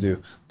you need to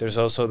do. There's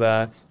also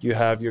that you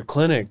have your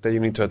clinic that you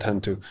need to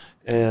attend to,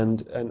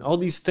 and all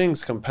these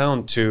things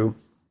compound to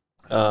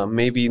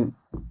maybe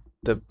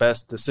the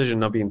best decision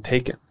not being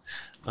taken.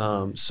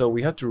 So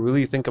we have to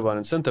really think about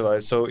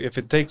incentivize. So if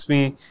it takes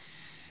me,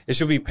 it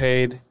should be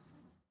paid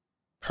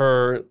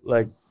per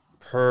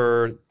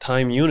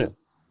time unit.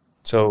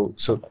 So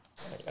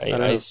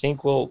I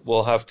think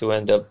we'll have to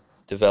end up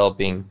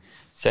developing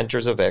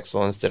centers of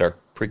excellence that are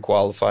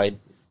pre-qualified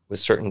with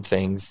certain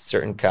things,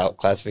 certain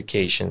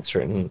classifications,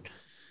 certain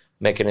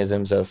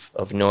mechanisms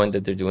of knowing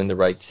that they're doing the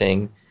right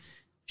thing,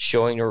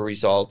 showing your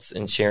results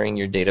and sharing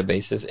your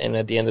databases. And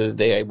at the end of the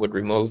day, I would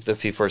remove the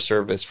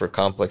fee-for-service for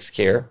complex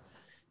care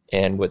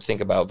and would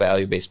think about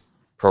value-based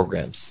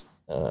programs.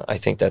 I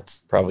think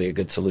that's probably a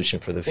good solution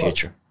for the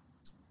future.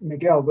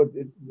 Miguel, but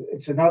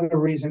it's another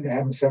reason to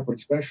have a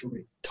separate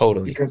specialty.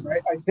 Totally. Because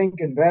I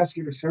think in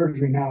vascular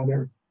surgery now,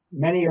 there are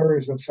many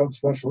areas of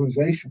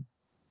subspecialization.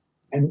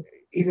 And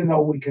even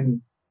though we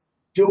can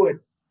do it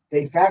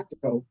de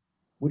facto,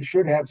 we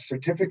should have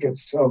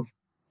certificates of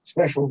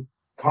special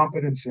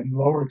competence in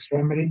lower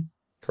extremity.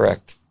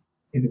 Correct.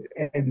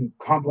 In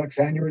complex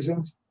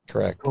aneurysms.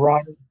 Correct.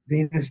 Carotid,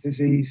 venous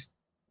disease,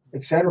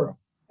 etc.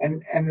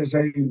 And as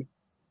a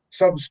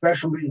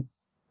subspecialty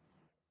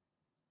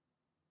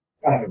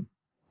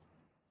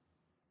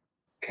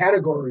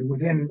category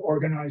within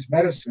organized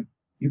medicine,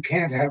 you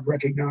can't have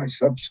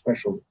recognized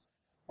subspecialties.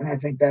 And I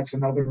think that's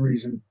another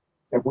reason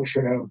that we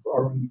should have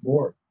our own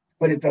board.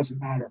 But it doesn't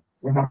matter.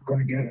 We're not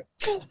going to get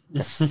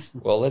it.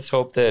 Well, let's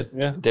hope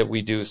that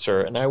we do,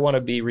 sir. And I want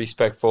to be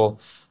respectful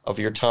of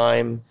your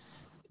time.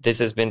 This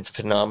has been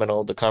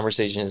phenomenal. The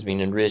conversation has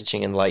been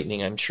enriching,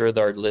 enlightening. I'm sure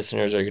that our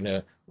listeners are going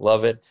to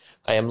love it.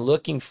 I am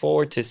looking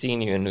forward to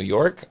seeing you in New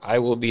York. I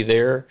will be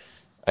there.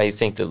 I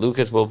think that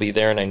Lucas will be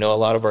there, and I know a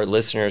lot of our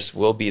listeners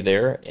will be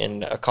there.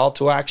 And a call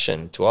to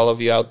action to all of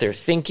you out there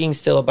thinking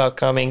still about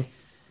coming,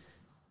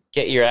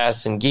 get your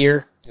ass in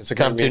gear.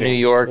 Come to New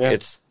York. Yeah.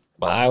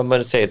 I'm going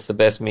to say it's the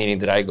best meeting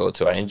that I go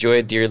to. I enjoy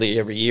it dearly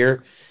every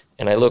year,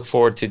 and I look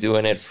forward to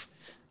doing it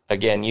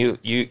again,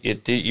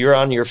 you're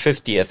on your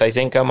 50th. I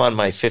think I'm on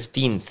my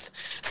 15th.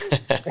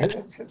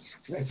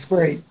 That's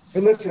great.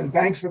 But listen,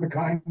 thanks for the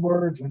kind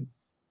words and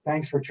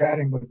thanks for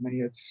chatting with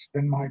me. It's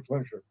been my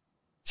pleasure.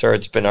 Sir,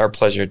 it's been our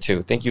pleasure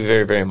too. Thank you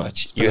very, very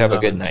much. You have a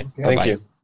good night. Okay. Thank Bye-bye. you.